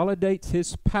consolidates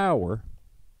his power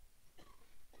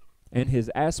and his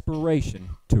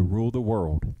aspiration to rule the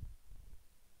world.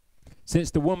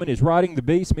 Since the woman is riding the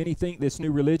beast, many think this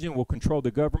new religion will control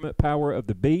the government power of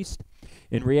the beast.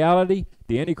 In reality,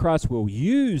 the Antichrist will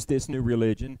use this new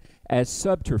religion as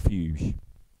subterfuge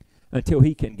until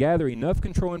he can gather enough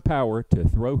control and power to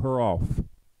throw her off.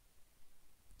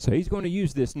 So he's going to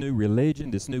use this new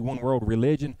religion, this new one world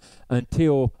religion,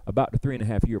 until about the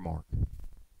 3.5 year mark.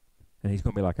 And he's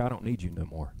going to be like, I don't need you no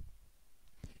more.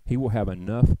 He will have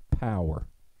enough power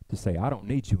to say, I don't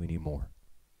need you anymore.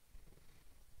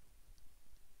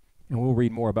 And we'll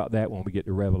read more about that when we get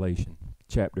to Revelation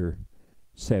chapter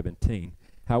 17.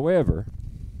 However,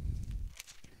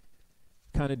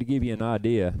 kind of to give you an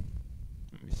idea,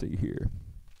 let me see here.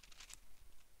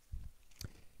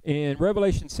 In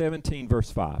Revelation 17,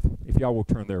 verse 5, if y'all will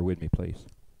turn there with me, please.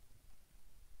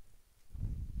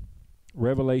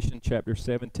 Revelation chapter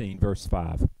 17, verse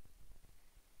 5.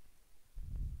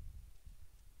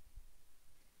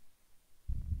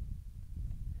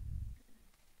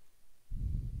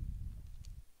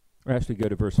 Or actually go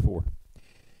to verse 4.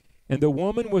 And the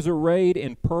woman was arrayed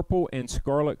in purple and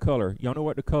scarlet color. Y'all know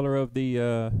what the color of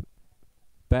the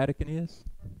Vatican is?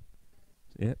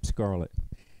 Yep, scarlet.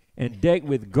 And decked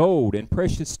with gold and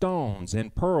precious stones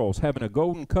and pearls, having a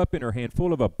golden cup in her hand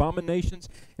full of abominations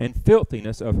and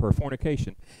filthiness of her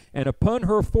fornication. And upon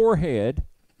her forehead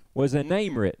was a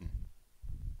name written.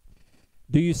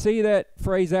 Do you see that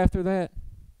phrase after that?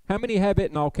 How many have it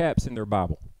in all caps in their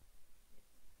Bible?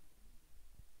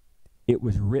 It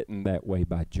was written that way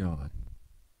by John.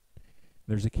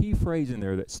 There's a key phrase in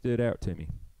there that stood out to me.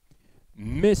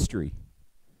 Mystery.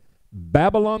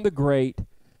 Babylon the Great,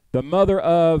 the mother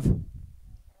of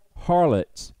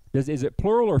harlots. Is it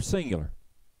plural or singular?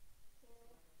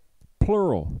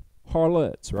 Plural.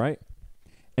 Harlots, right?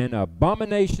 And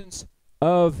abominations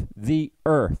of the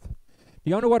earth.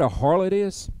 Do y'all know what a harlot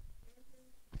is?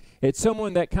 It's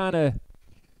someone that kind of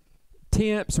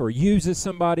tempts or uses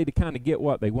somebody to kind of get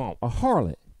what they want. A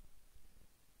harlot.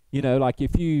 Like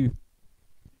if you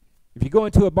go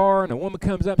into a bar and a woman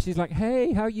comes up, she's like,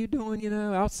 hey, how you doing?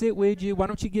 I'll sit with you. Why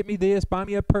don't you get me this? Buy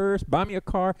me a purse. Buy me a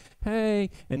car. Hey.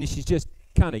 And then she's just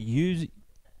kind of using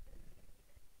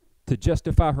to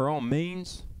justify her own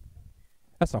means.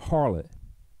 That's a harlot.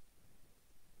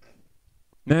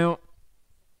 Now,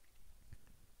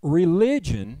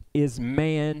 religion is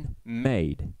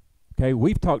man-made. Okay,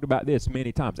 we've talked about this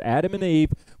many times. Adam and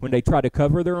Eve, when they tried to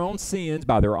cover their own sins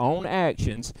by their own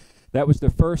actions, that was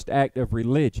the first act of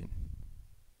religion.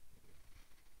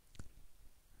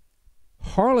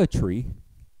 Harlotry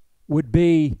would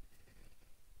be,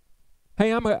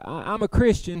 hey, I'm a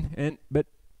Christian, but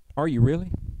are you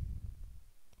really?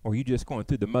 Or are you just going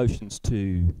through the motions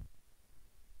to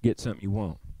get something you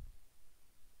want?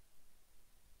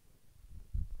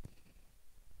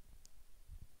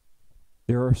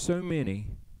 There are so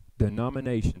many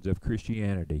denominations of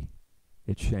Christianity,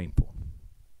 it's shameful.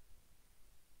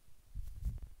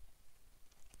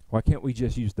 Why can't we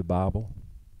just use the Bible?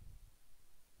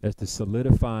 as the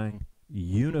solidifying,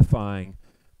 unifying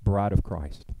bride of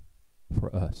Christ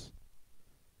for us.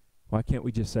 Why can't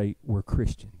we just say we're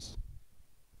Christians?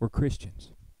 We're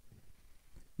Christians.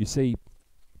 You see,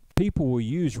 people will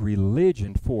use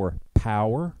religion for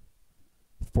power,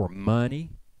 for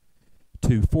money,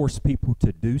 to force people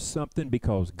to do something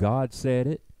because God said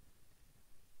it.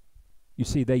 You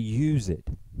see, they use it.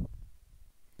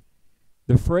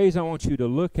 The phrase I want you to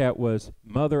look at was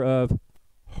mother of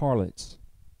harlots.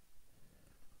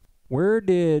 Where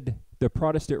did the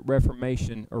Protestant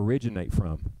Reformation originate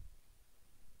from?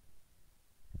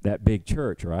 That big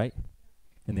church, right?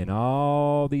 And then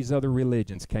all these other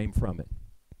religions came from it.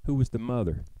 Who was the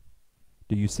mother?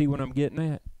 Do you see what I'm getting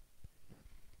at?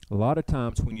 A lot of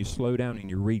times when you slow down and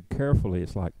you read carefully,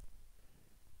 it's like,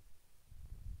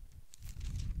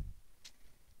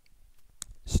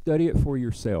 study it for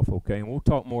yourself, okay? And we'll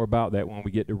talk more about that when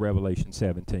we get to Revelation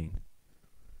 17.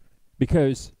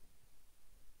 Because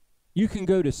you can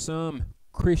go to some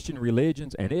Christian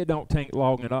religions and it don't take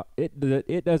long at all.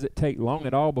 It doesn't take long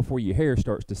at all before your hair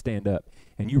starts to stand up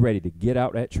and you're ready to get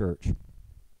out that church.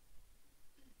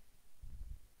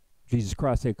 Jesus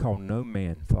Christ said, call no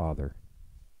man father.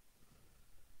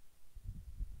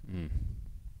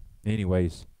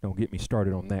 Anyways, don't get me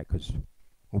started on that because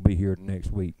we'll be here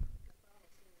next week.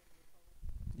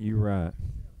 You're right.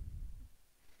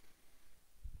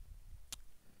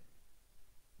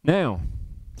 Now,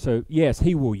 so yes,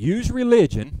 he will use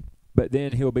religion, but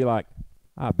then he'll be like,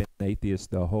 I've been an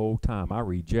atheist the whole time. I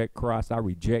reject Christ. I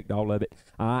reject all of it.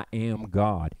 I am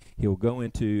God. He'll go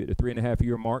into the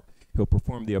 3.5-year mark. He'll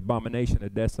perform the abomination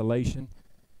of desolation,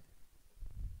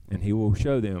 and he will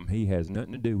show them he has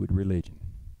nothing to do with religion.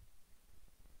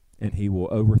 And he will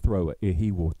overthrow it.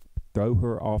 He will throw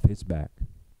her off his back.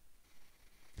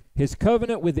 His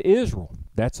covenant with Israel,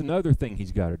 that's another thing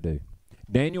he's got to do.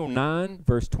 Daniel 9,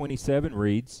 verse 27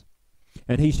 reads,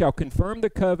 and he shall confirm the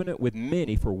covenant with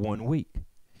many for 1 week.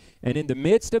 And in the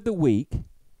midst of the week,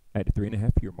 at the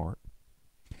 3.5-year mark,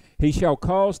 he shall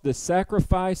cause the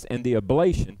sacrifice and the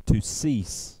oblation to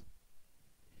cease.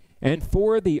 And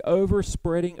for the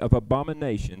overspreading of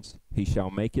abominations, he shall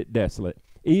make it desolate,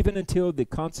 even until the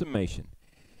consummation.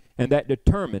 And that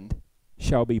determined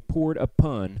shall be poured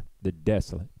upon the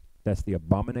desolate. That's the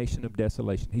abomination of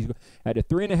desolation. At the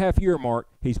 3.5-year mark,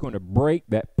 he's going to break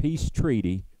that peace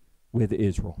treaty with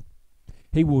Israel.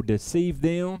 He will deceive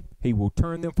them. He will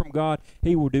turn them from God.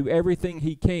 He will do everything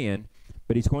he can,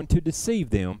 but he's going to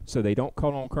deceive them so they don't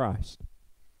call on Christ.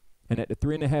 And at the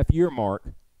 3.5-year mark,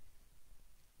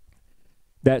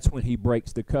 that's when he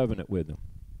breaks the covenant with them.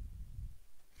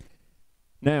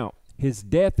 Now, his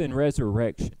death and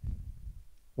resurrection.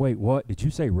 Wait, what? Did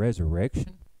you say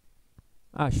resurrection?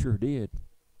 I sure did.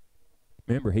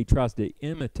 Remember, he tries to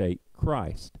imitate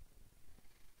Christ.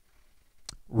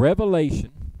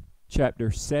 Revelation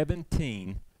chapter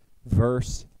 17,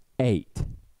 verse 8.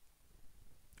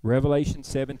 Revelation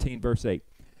 17, verse 8.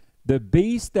 The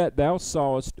beast that thou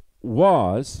sawest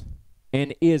was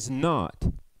and is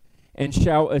not, and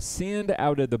shall ascend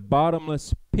out of the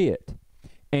bottomless pit,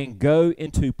 and go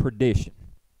into perdition.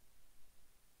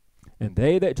 And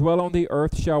they that dwell on the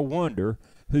earth shall wonder,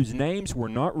 whose names were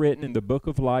not written in the book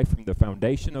of life from the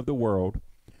foundation of the world,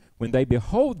 when they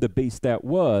behold the beast that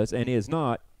was and is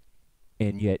not,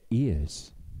 and yet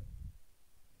is.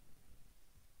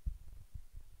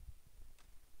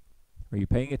 Are you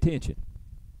paying attention?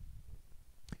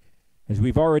 As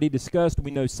we've already discussed,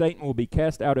 we know Satan will be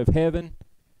cast out of heaven,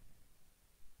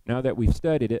 now that we've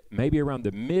studied it, maybe around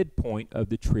the midpoint of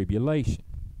the tribulation.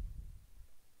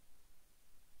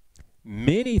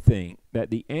 Many think that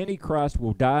the Antichrist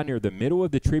will die near the middle of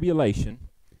the tribulation,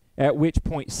 at which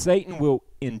point Satan will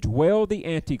indwell the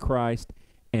Antichrist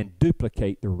and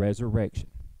duplicate the resurrection.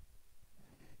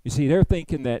 You see, they're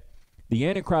thinking that the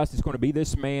Antichrist is going to be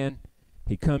this man.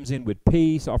 He comes in with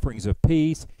peace, offerings of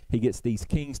peace. He gets these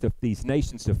kings, these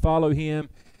nations to follow him.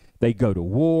 They go to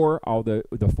war, all the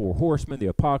 4 horsemen, the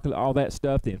apocalypse, all that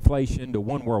stuff, the inflation, the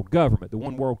one world government, the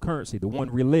one world currency, the one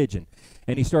religion.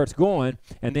 And he starts going,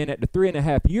 and then at the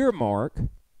 3.5-year mark,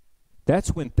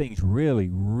 that's when things really,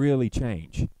 really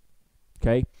change.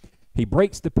 Okay? He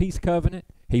breaks the peace covenant.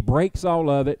 He breaks all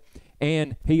of it.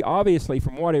 And he obviously,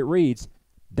 from what it reads,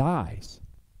 dies.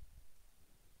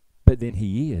 But then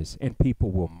he is, and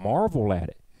people will marvel at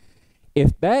it.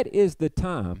 If that is the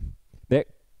time that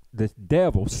the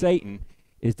devil, Satan,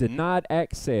 is denied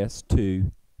access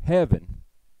to heaven,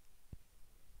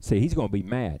 see, he's going to be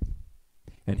mad.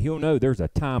 And he'll know there's a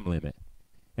time limit.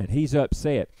 And he's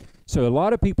upset. So a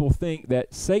lot of people think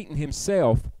that Satan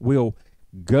himself will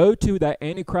go to that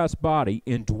Antichrist body,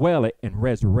 indwell it, and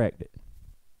resurrect it.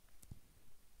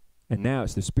 And now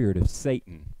it's the spirit of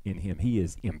Satan in him. He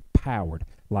is empowered,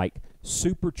 like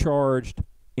supercharged,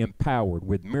 empowered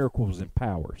with miracles and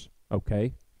powers.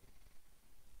 Okay?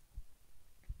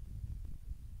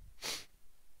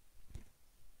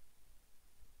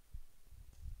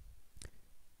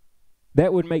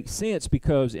 That would make sense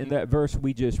because in that verse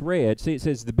we just read, see, it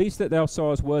says, the beast that thou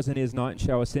sawest was and is not and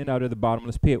shall ascend out of the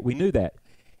bottomless pit. We knew that.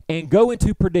 And go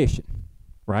into perdition,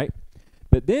 right?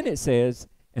 But then it says,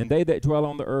 and they that dwell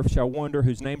on the earth shall wonder,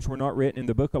 whose names were not written in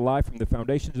the book of life from the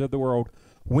foundations of the world,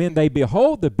 when they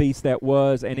behold the beast that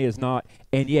was and is not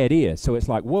and yet is. So it's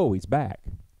like, whoa, he's back.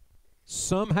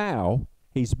 Somehow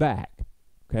he's back,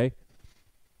 okay?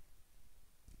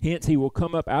 Hence he will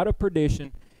come up out of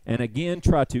perdition and again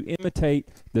try to imitate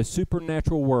the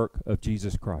supernatural work of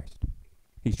Jesus Christ.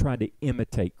 He's trying to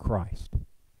imitate Christ.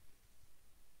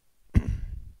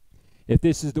 If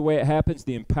this is the way it happens,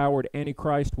 the empowered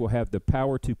Antichrist will have the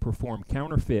power to perform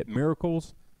counterfeit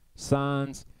miracles,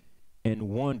 signs, and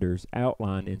wonders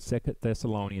outlined in 2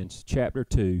 Thessalonians chapter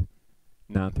 2,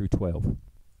 9 through 12.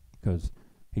 Because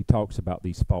he talks about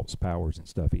these false powers and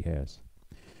stuff he has.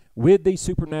 With these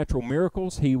supernatural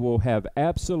miracles, he will have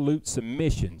absolute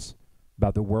submissions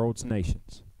by the world's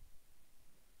nations.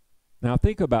 Now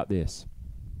think about this.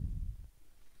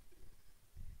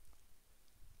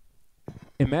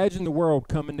 Imagine the world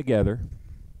coming together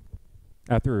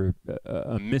after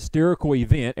a mystical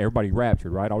event. Everybody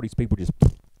raptured, right? All these people just...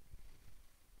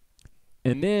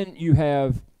 And then you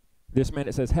have this man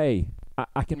that says, hey,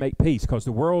 I can make peace because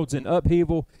the world's in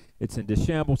upheaval. It's in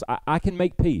shambles. I can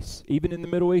make peace. Even in the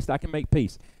Middle East, I can make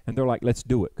peace. And they're like, let's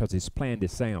do it because his plan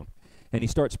is sound. And he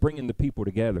starts bringing the people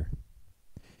together.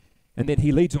 And then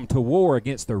he leads them to war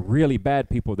against the really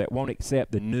bad people that won't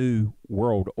accept the new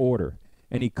world order.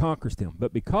 And he conquers them.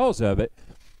 But because of it,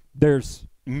 there's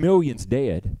millions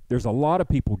dead. There's a lot of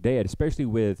people dead, especially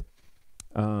with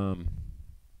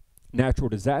natural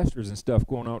disasters and stuff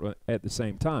going on at the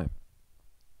same time.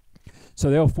 So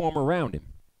they'll form around him.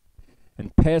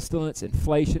 And pestilence,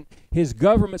 inflation. His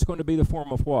government's going to be the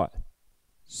form of what?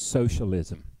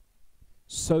 Socialism.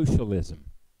 Socialism.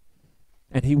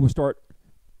 And he will start,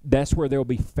 that's where there'll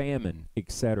be famine,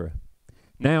 etc.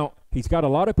 Now, he's got a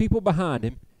lot of people behind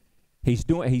him. He's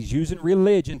using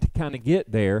religion to kind of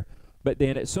get there, but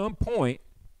then at some point,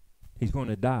 he's going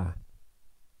to die.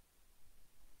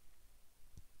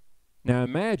 Now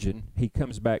imagine he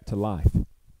comes back to life.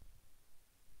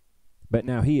 But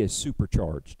now he is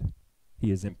supercharged. He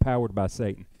is empowered by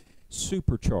Satan.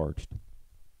 Supercharged.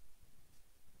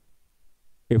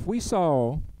 If we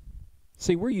saw,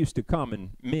 see, we're used to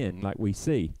common men like we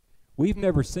see. We've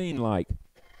never seen like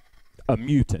a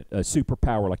mutant, a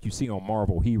superpower like you see on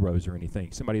Marvel heroes or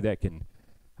anything. Somebody that can,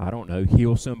 I don't know,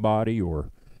 heal somebody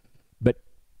but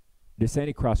this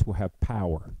Antichrist will have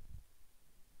power.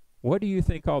 What do you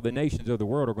think all the nations of the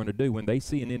world are going to do when they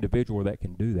see an individual that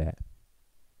can do that?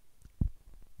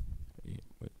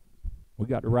 We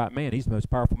got the right man. He's the most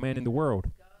powerful man in the world.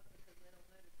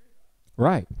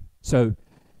 Right. So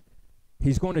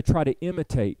he's going to try to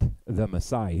imitate the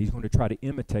Messiah. He's going to try to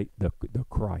imitate the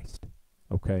Christ.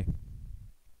 Okay?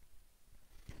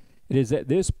 It is at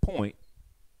this point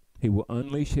he will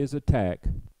unleash his attack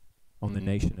on the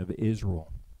nation of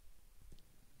Israel.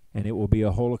 And it will be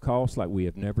a Holocaust like we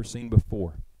have never seen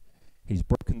before. He's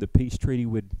broken the peace treaty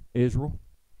with Israel.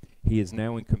 He is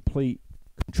now in complete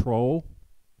control.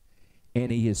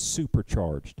 And he is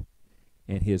supercharged.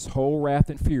 And his whole wrath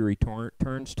and fury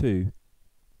turns to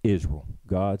Israel,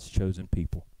 God's chosen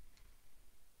people.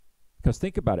 Because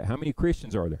think about it. How many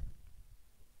Christians are there?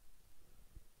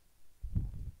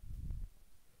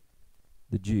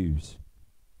 The Jews.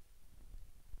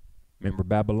 Remember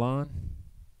Babylon?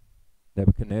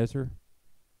 Nebuchadnezzar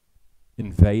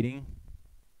invading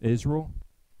Israel?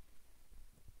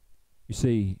 You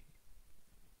see,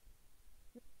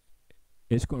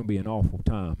 it's going to be an awful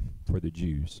time for the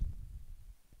Jews,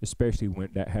 especially when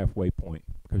that halfway point,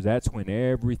 because that's when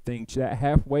everything, that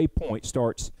halfway point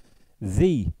starts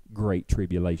the Great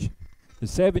Tribulation. The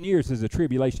 7 years is a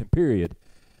tribulation period,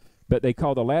 but they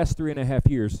call the last 3.5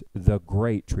 years the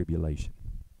Great Tribulation.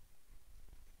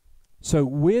 So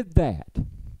with that,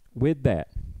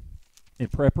 in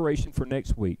preparation for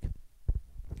next week,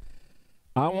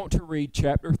 I want to read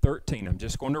chapter 13. I'm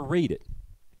just going to read it.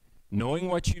 Knowing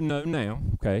what you know now,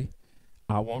 okay,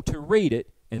 I want to read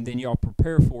it, and then y'all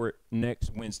prepare for it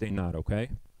next Wednesday night, okay?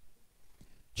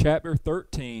 Chapter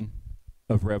 13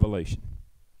 of Revelation.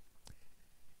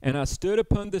 And I stood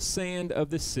upon the sand of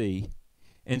the sea,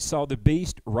 and saw the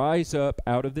beast rise up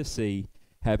out of the sea,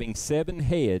 having 7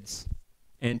 heads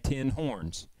and 10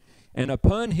 horns, and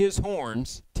upon his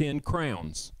horns 10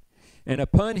 crowns. and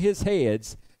upon his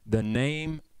heads the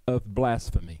name of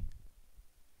blasphemy.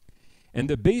 And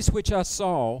the beast which I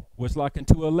saw was like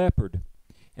unto a leopard,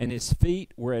 and his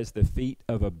feet were as the feet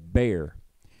of a bear,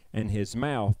 and his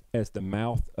mouth as the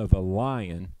mouth of a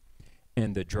lion.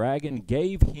 And the dragon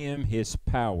gave him his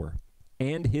power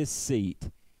and his seat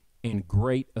and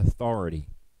great authority.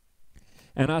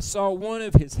 And I saw one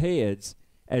of his heads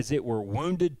as it were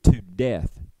wounded to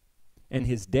death, and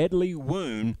his deadly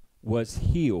wound was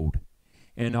healed.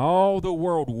 And all the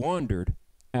world wondered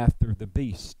after the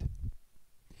beast.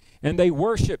 And they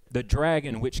worshipped the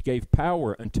dragon which gave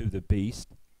power unto the beast.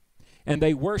 And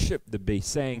they worshipped the beast,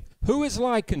 saying, Who is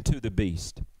like unto the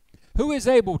beast? Who is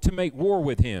able to make war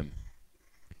with him?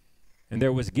 And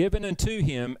there was given unto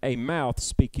him a mouth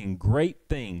speaking great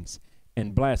things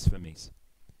and blasphemies.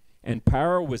 And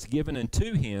power was given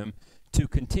unto him to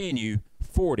continue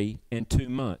 42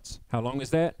 months. How long is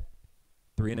that?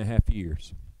 3.5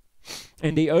 years.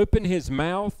 And he opened his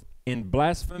mouth in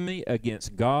blasphemy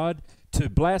against God, to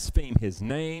blaspheme his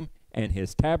name and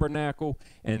his tabernacle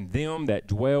and them that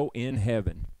dwell in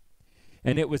heaven.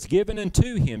 And it was given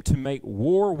unto him to make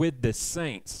war with the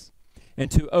saints and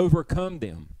to overcome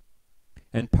them.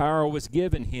 And power was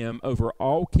given him over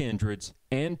all kindreds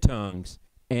and tongues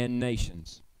and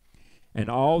nations. And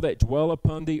all that dwell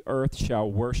upon the earth shall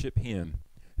worship him,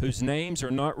 whose names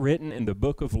are not written in the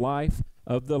book of life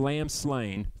of the Lamb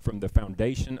slain from the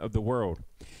foundation of the world.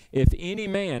 If any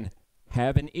man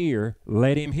have an ear,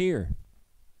 let him hear.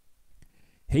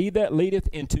 He that leadeth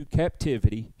into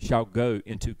captivity shall go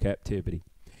into captivity.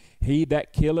 He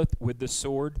that killeth with the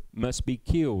sword must be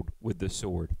killed with the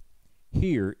sword.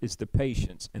 Here is the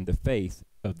patience and the faith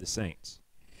of the saints.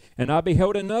 And I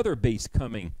beheld another beast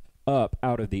coming up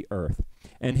out of the earth,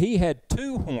 and he had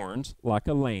 2 horns like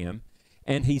a lamb,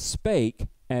 and he spake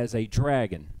as a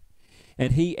dragon.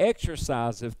 And he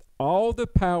exerciseth all the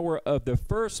power of the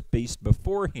first beast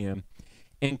before him,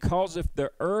 and causeth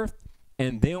the earth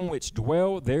and them which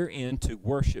dwell therein to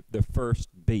worship the first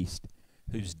beast,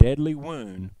 whose deadly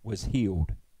wound was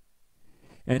healed.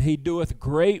 And he doeth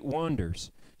great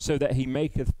wonders, so that he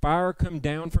maketh fire come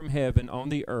down from heaven on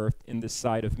the earth in the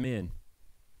sight of men,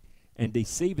 and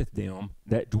deceiveth them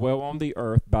that dwell on the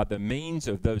earth by the means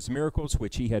of those miracles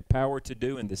which he had power to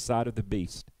do in the sight of the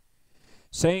beast,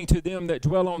 saying to them that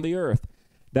dwell on the earth,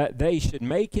 that they should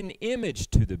make an image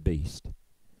to the beast,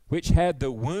 which had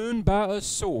the wound by a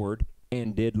sword,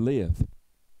 and did live.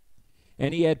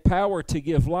 And he had power to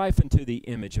give life unto the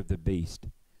image of the beast,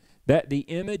 that the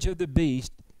image of the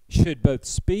beast should both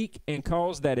speak and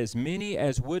cause that as many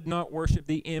as would not worship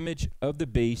the image of the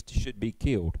beast should be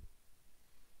killed.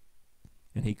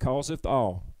 And he causeth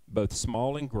all, both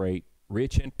small and great,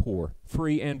 rich and poor,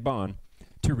 free and bond,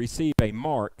 to receive a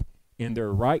mark in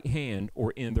their right hand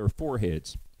or in their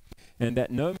foreheads, and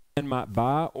that no man might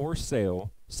buy or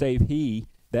sell, save he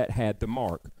that had the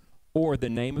mark, or the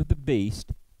name of the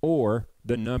beast, or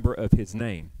the number of his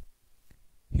name.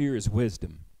 Here is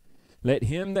wisdom. Let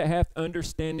him that hath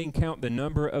understanding count the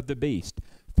number of the beast,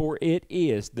 for it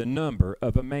is the number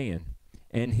of a man,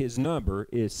 and his number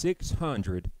is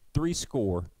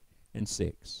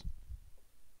 666.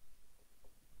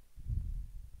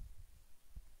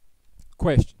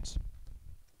 Questions?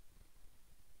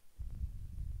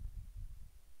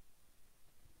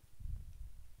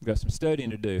 We've got some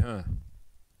studying to do, huh?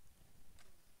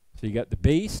 So you got the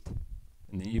beast,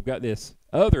 and then you've got this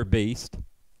other beast.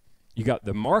 You got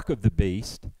the mark of the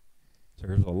beast. So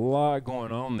there's a lot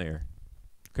going on there.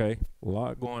 Okay? A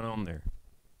lot going on there.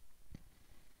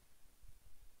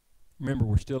 Remember,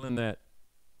 we're still in that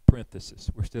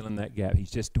parenthesis. We're still in that gap. He's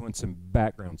just doing some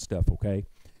background stuff, okay?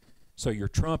 So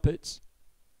your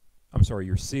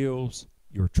seals,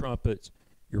 your trumpets,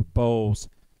 your bowls,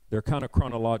 they're kind of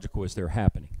chronological as they're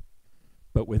happening.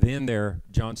 But within there,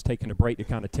 John's taking a break to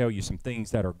kind of tell you some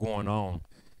things that are going on,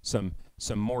 some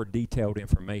more detailed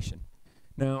information.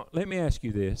 Now, let me ask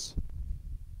you this.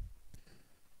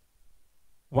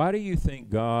 Why do you think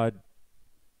God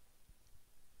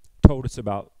told us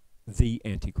about the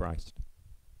Antichrist?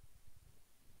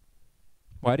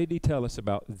 Why did he tell us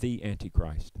about the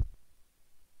Antichrist?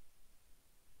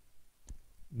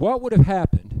 What would have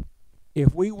happened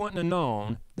if we wouldn't have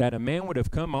known that a man would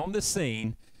have come on the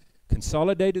scene,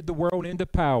 consolidated the world into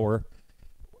power?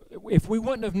 If we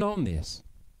wouldn't have known this,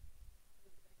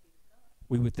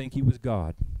 we would think he was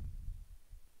God.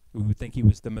 We would think he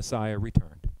was the Messiah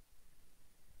returned.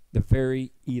 The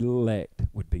very elect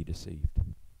would be deceived.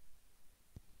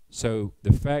 So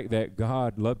the fact that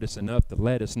God loved us enough to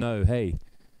let us know, hey,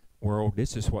 world,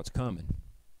 this is what's coming.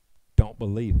 Don't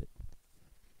believe it.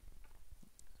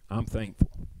 I'm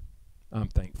thankful. I'm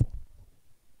thankful.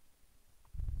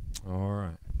 All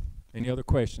right. Any other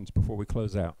questions before we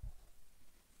close out?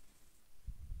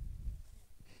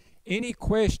 Any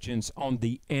questions on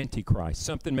the Antichrist?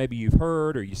 Something maybe you've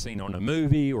heard or you've seen on a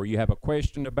movie or you have a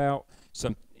question about?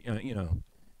 Some,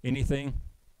 anything?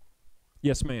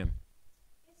 Yes, ma'am.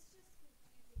 It's just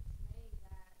confusing to me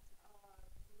that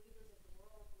leaders of the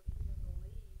world would even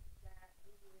believe that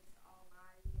he is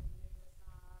Almighty and the new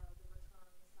Messiah or the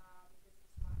return Messiah because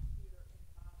it's not here in the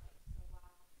Bible. So why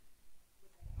would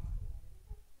they not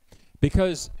believe?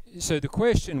 Because, so the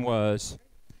question was,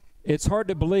 it's hard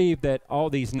to believe that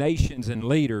all these nations and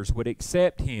leaders would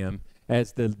accept him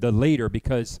as the leader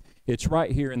because it's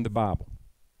right here in the Bible.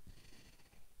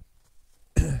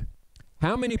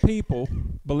 How many people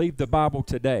believe the Bible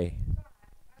today? I know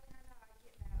I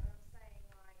get that, but I'm saying,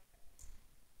 like,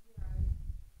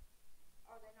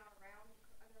 are they not around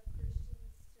enough Christians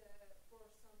for a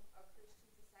Christian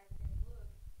to say to them,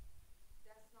 look,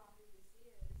 that's not who this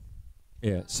is?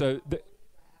 Yeah, so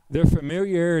their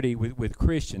familiarity with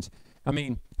Christians. I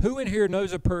mean, who in here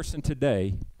knows a person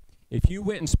today, if you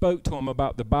went and spoke to them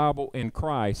about the Bible and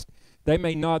Christ, they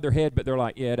may nod their head, but they're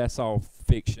like, yeah, that's all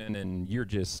fiction, and you're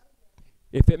just,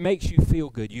 if it makes you feel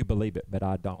good, you believe it, but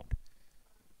I don't.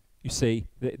 You see,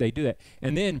 they do that.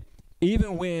 And then,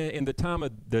 even when in the time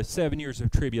of the 7 years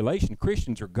of tribulation,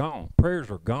 Christians are gone. Prayers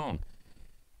are gone.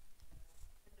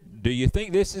 Do you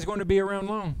think this is going to be around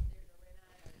long?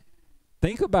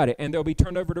 Think about it, and they'll be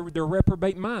turned over to their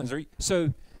reprobate minds.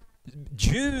 So,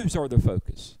 Jews are the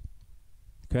focus.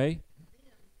 Okay?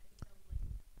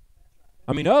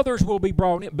 I mean, others will be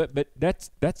brought in, but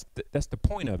that's the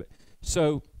point of it.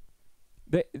 So,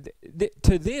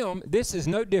 to them, this is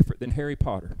no different than Harry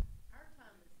Potter. Our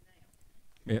time is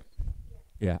now. Yep.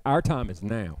 Yeah, our time is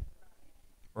now.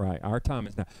 Right, our time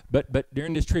is now. But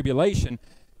during this tribulation,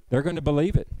 they're going to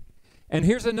believe it. And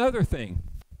here's another thing.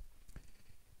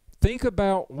 Think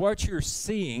about what you're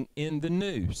seeing in the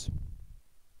news.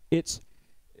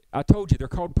 I told you, they're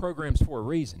called programs for a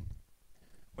reason.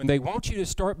 When they want you to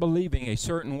start believing a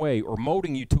certain way or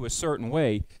molding you to a certain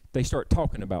way, they start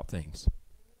talking about things.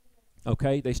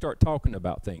 Okay? They start talking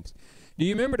about things. Do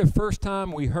you remember the first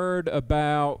time we heard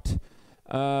about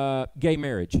gay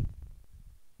marriage?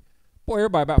 Boy,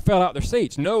 everybody about fell out their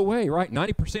seats. No way, right?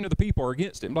 90% of the people are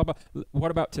against it. Blah, blah. What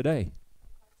about today?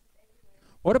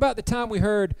 What about the time we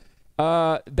heard,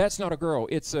 that's not a girl,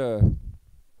 it's a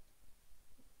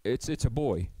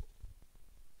boy?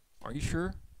 Are you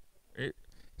sure?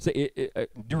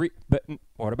 But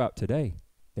what about today?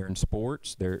 They're in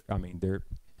sports.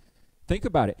 Think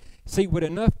about it. See, with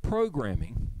enough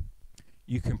programming,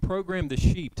 you can program the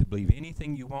sheep to believe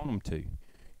anything you want them to.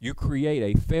 You create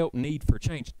a felt need for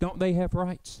change. Don't they have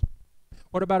rights?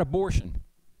 What about abortion?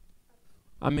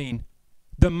 I mean,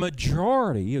 the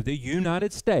majority of the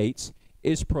United States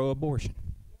is pro-abortion.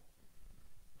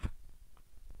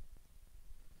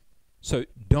 So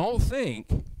don't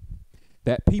think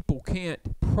that people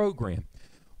can't program.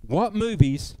 What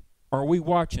movies are we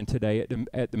watching today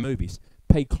at the movies?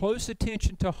 Pay close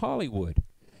attention to Hollywood.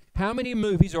 How many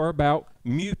movies are about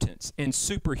mutants and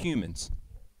superhumans?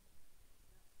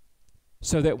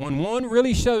 So that when one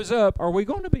really shows up, are we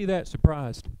going to be that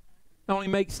surprised? It only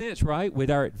makes sense, right?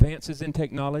 With our advances in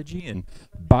technology and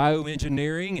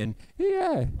bioengineering and,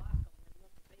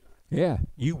 yeah,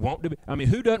 you want to be,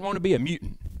 who doesn't want to be a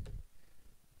mutant?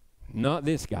 Not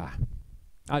this guy.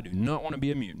 I do not want to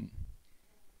be a mutant.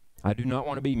 I do not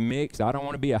want to be mixed. I don't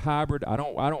want to be a hybrid. I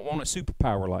don't want a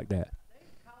superpower like that. They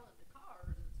call it the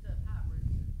cars and stuff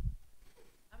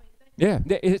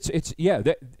hybrids.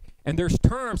 And there's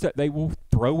terms that they will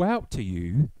throw out to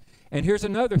you. And here's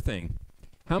another thing.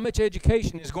 How much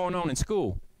education is going on in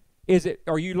school?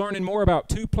 Are you learning more about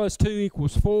 2 + 2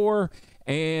 = 4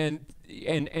 and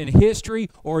history,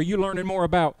 or are you learning more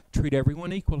about treat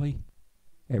everyone equally?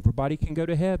 Everybody can go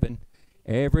to heaven.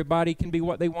 Everybody can be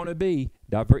what they want to be.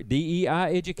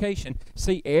 DEI education.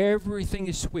 See, everything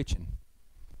is switching.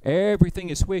 Everything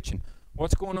is switching.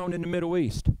 What's going on in the Middle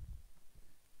East?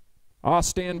 I'll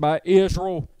stand by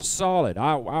Israel solid.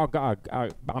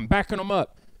 I'm backing them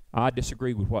up. I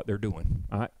disagree with what they're doing.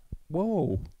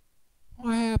 Whoa,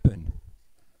 what happened?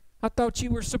 I thought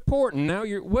you were supporting. Now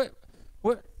you're what's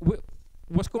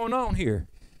going on here?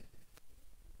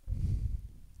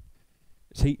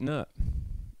 It's heating up.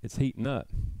 It's heating up.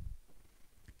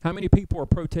 How many people are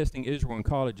protesting Israel in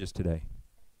colleges today?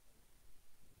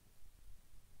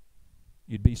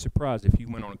 You'd be surprised if you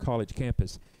went on a college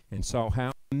campus and saw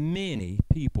how many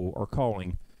people are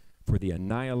calling for the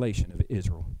annihilation of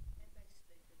Israel.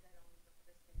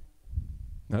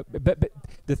 No, but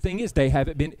the thing is, they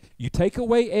haven't been. You take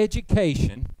away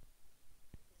education,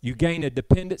 You gain a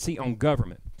dependency on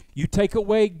government. You take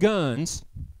away guns.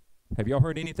 Have y'all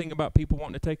heard anything about people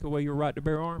wanting to take away your right to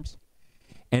bear arms?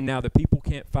 And now the people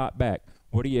can't fight back.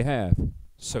 What do you have?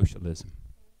 Socialism.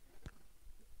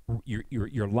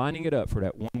 You're lining it up for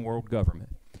that one world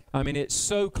government. I mean, it's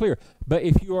so clear. But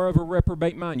if you are of a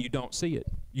reprobate mind, you don't see it.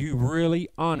 You really,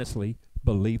 honestly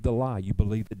believe the lie. You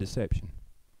believe the deception.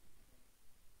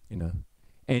 You know.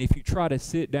 And if you try to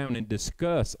sit down and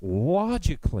discuss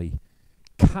logically,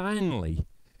 kindly,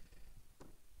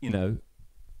 you know,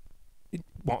 it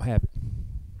won't happen.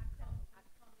 I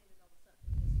commented on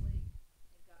something this week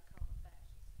and got called a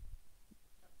fascist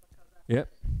because Yep.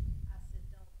 I said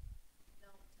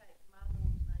don't take my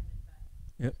Lord's name in vain.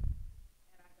 Yep.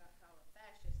 And I got called a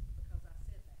fascist because I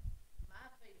said that.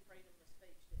 My freedom of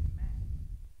speech didn't matter.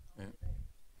 Only theirs.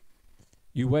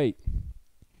 You wait.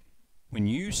 When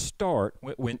you start,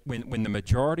 when the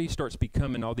majority starts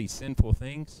becoming all these sinful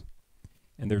things,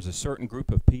 and there's a certain group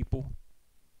of people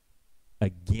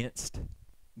against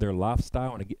their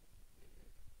lifestyle,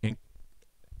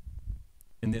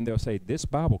 and then they'll say, this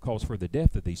Bible calls for the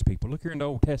death of these people. Look here in the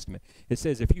Old Testament. It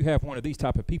says if you have one of these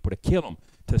type of people, to kill them,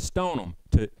 to stone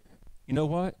them, you know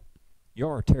what?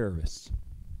 Y'all are terrorists.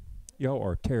 Y'all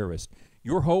are terrorists.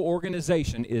 Your whole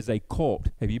organization is a cult.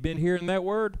 Have you been hearing that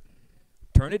word?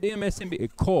 Turn it to MSNB, a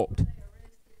cult. They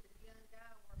arrested the young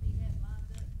guy where he had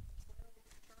lined up 12 churches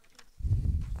to go in and shoot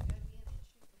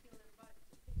and kill everybody.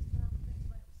 Pittsburgh,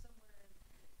 Pennsylvania, somewhere in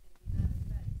the United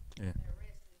States. Yeah. They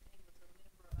arrested him. He was a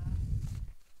member of ISIS.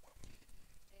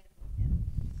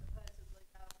 And supposedly,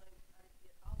 I didn't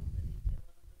get all of the detail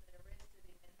of it, but they arrested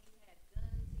him and he had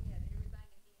guns, he had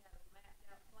everything, and he had a mapped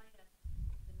out plan,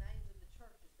 the names of the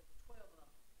churches, there were 12 of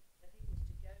them, that he was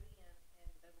to go in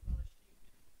and they were going to shoot.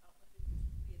 I don't know who was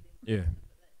with him. Yeah.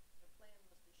 But the plan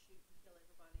was to shoot and kill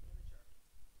everybody in the church.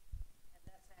 And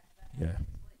that happened Yeah.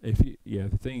 this week.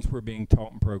 The things we're being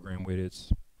taught and programmed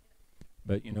with,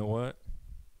 but you know what?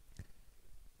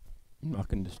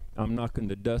 I'm knocking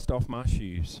the dust off my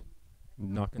shoes.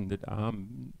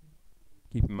 I'm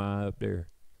keeping my eye up there.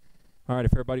 All right,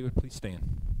 if everybody would please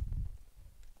stand.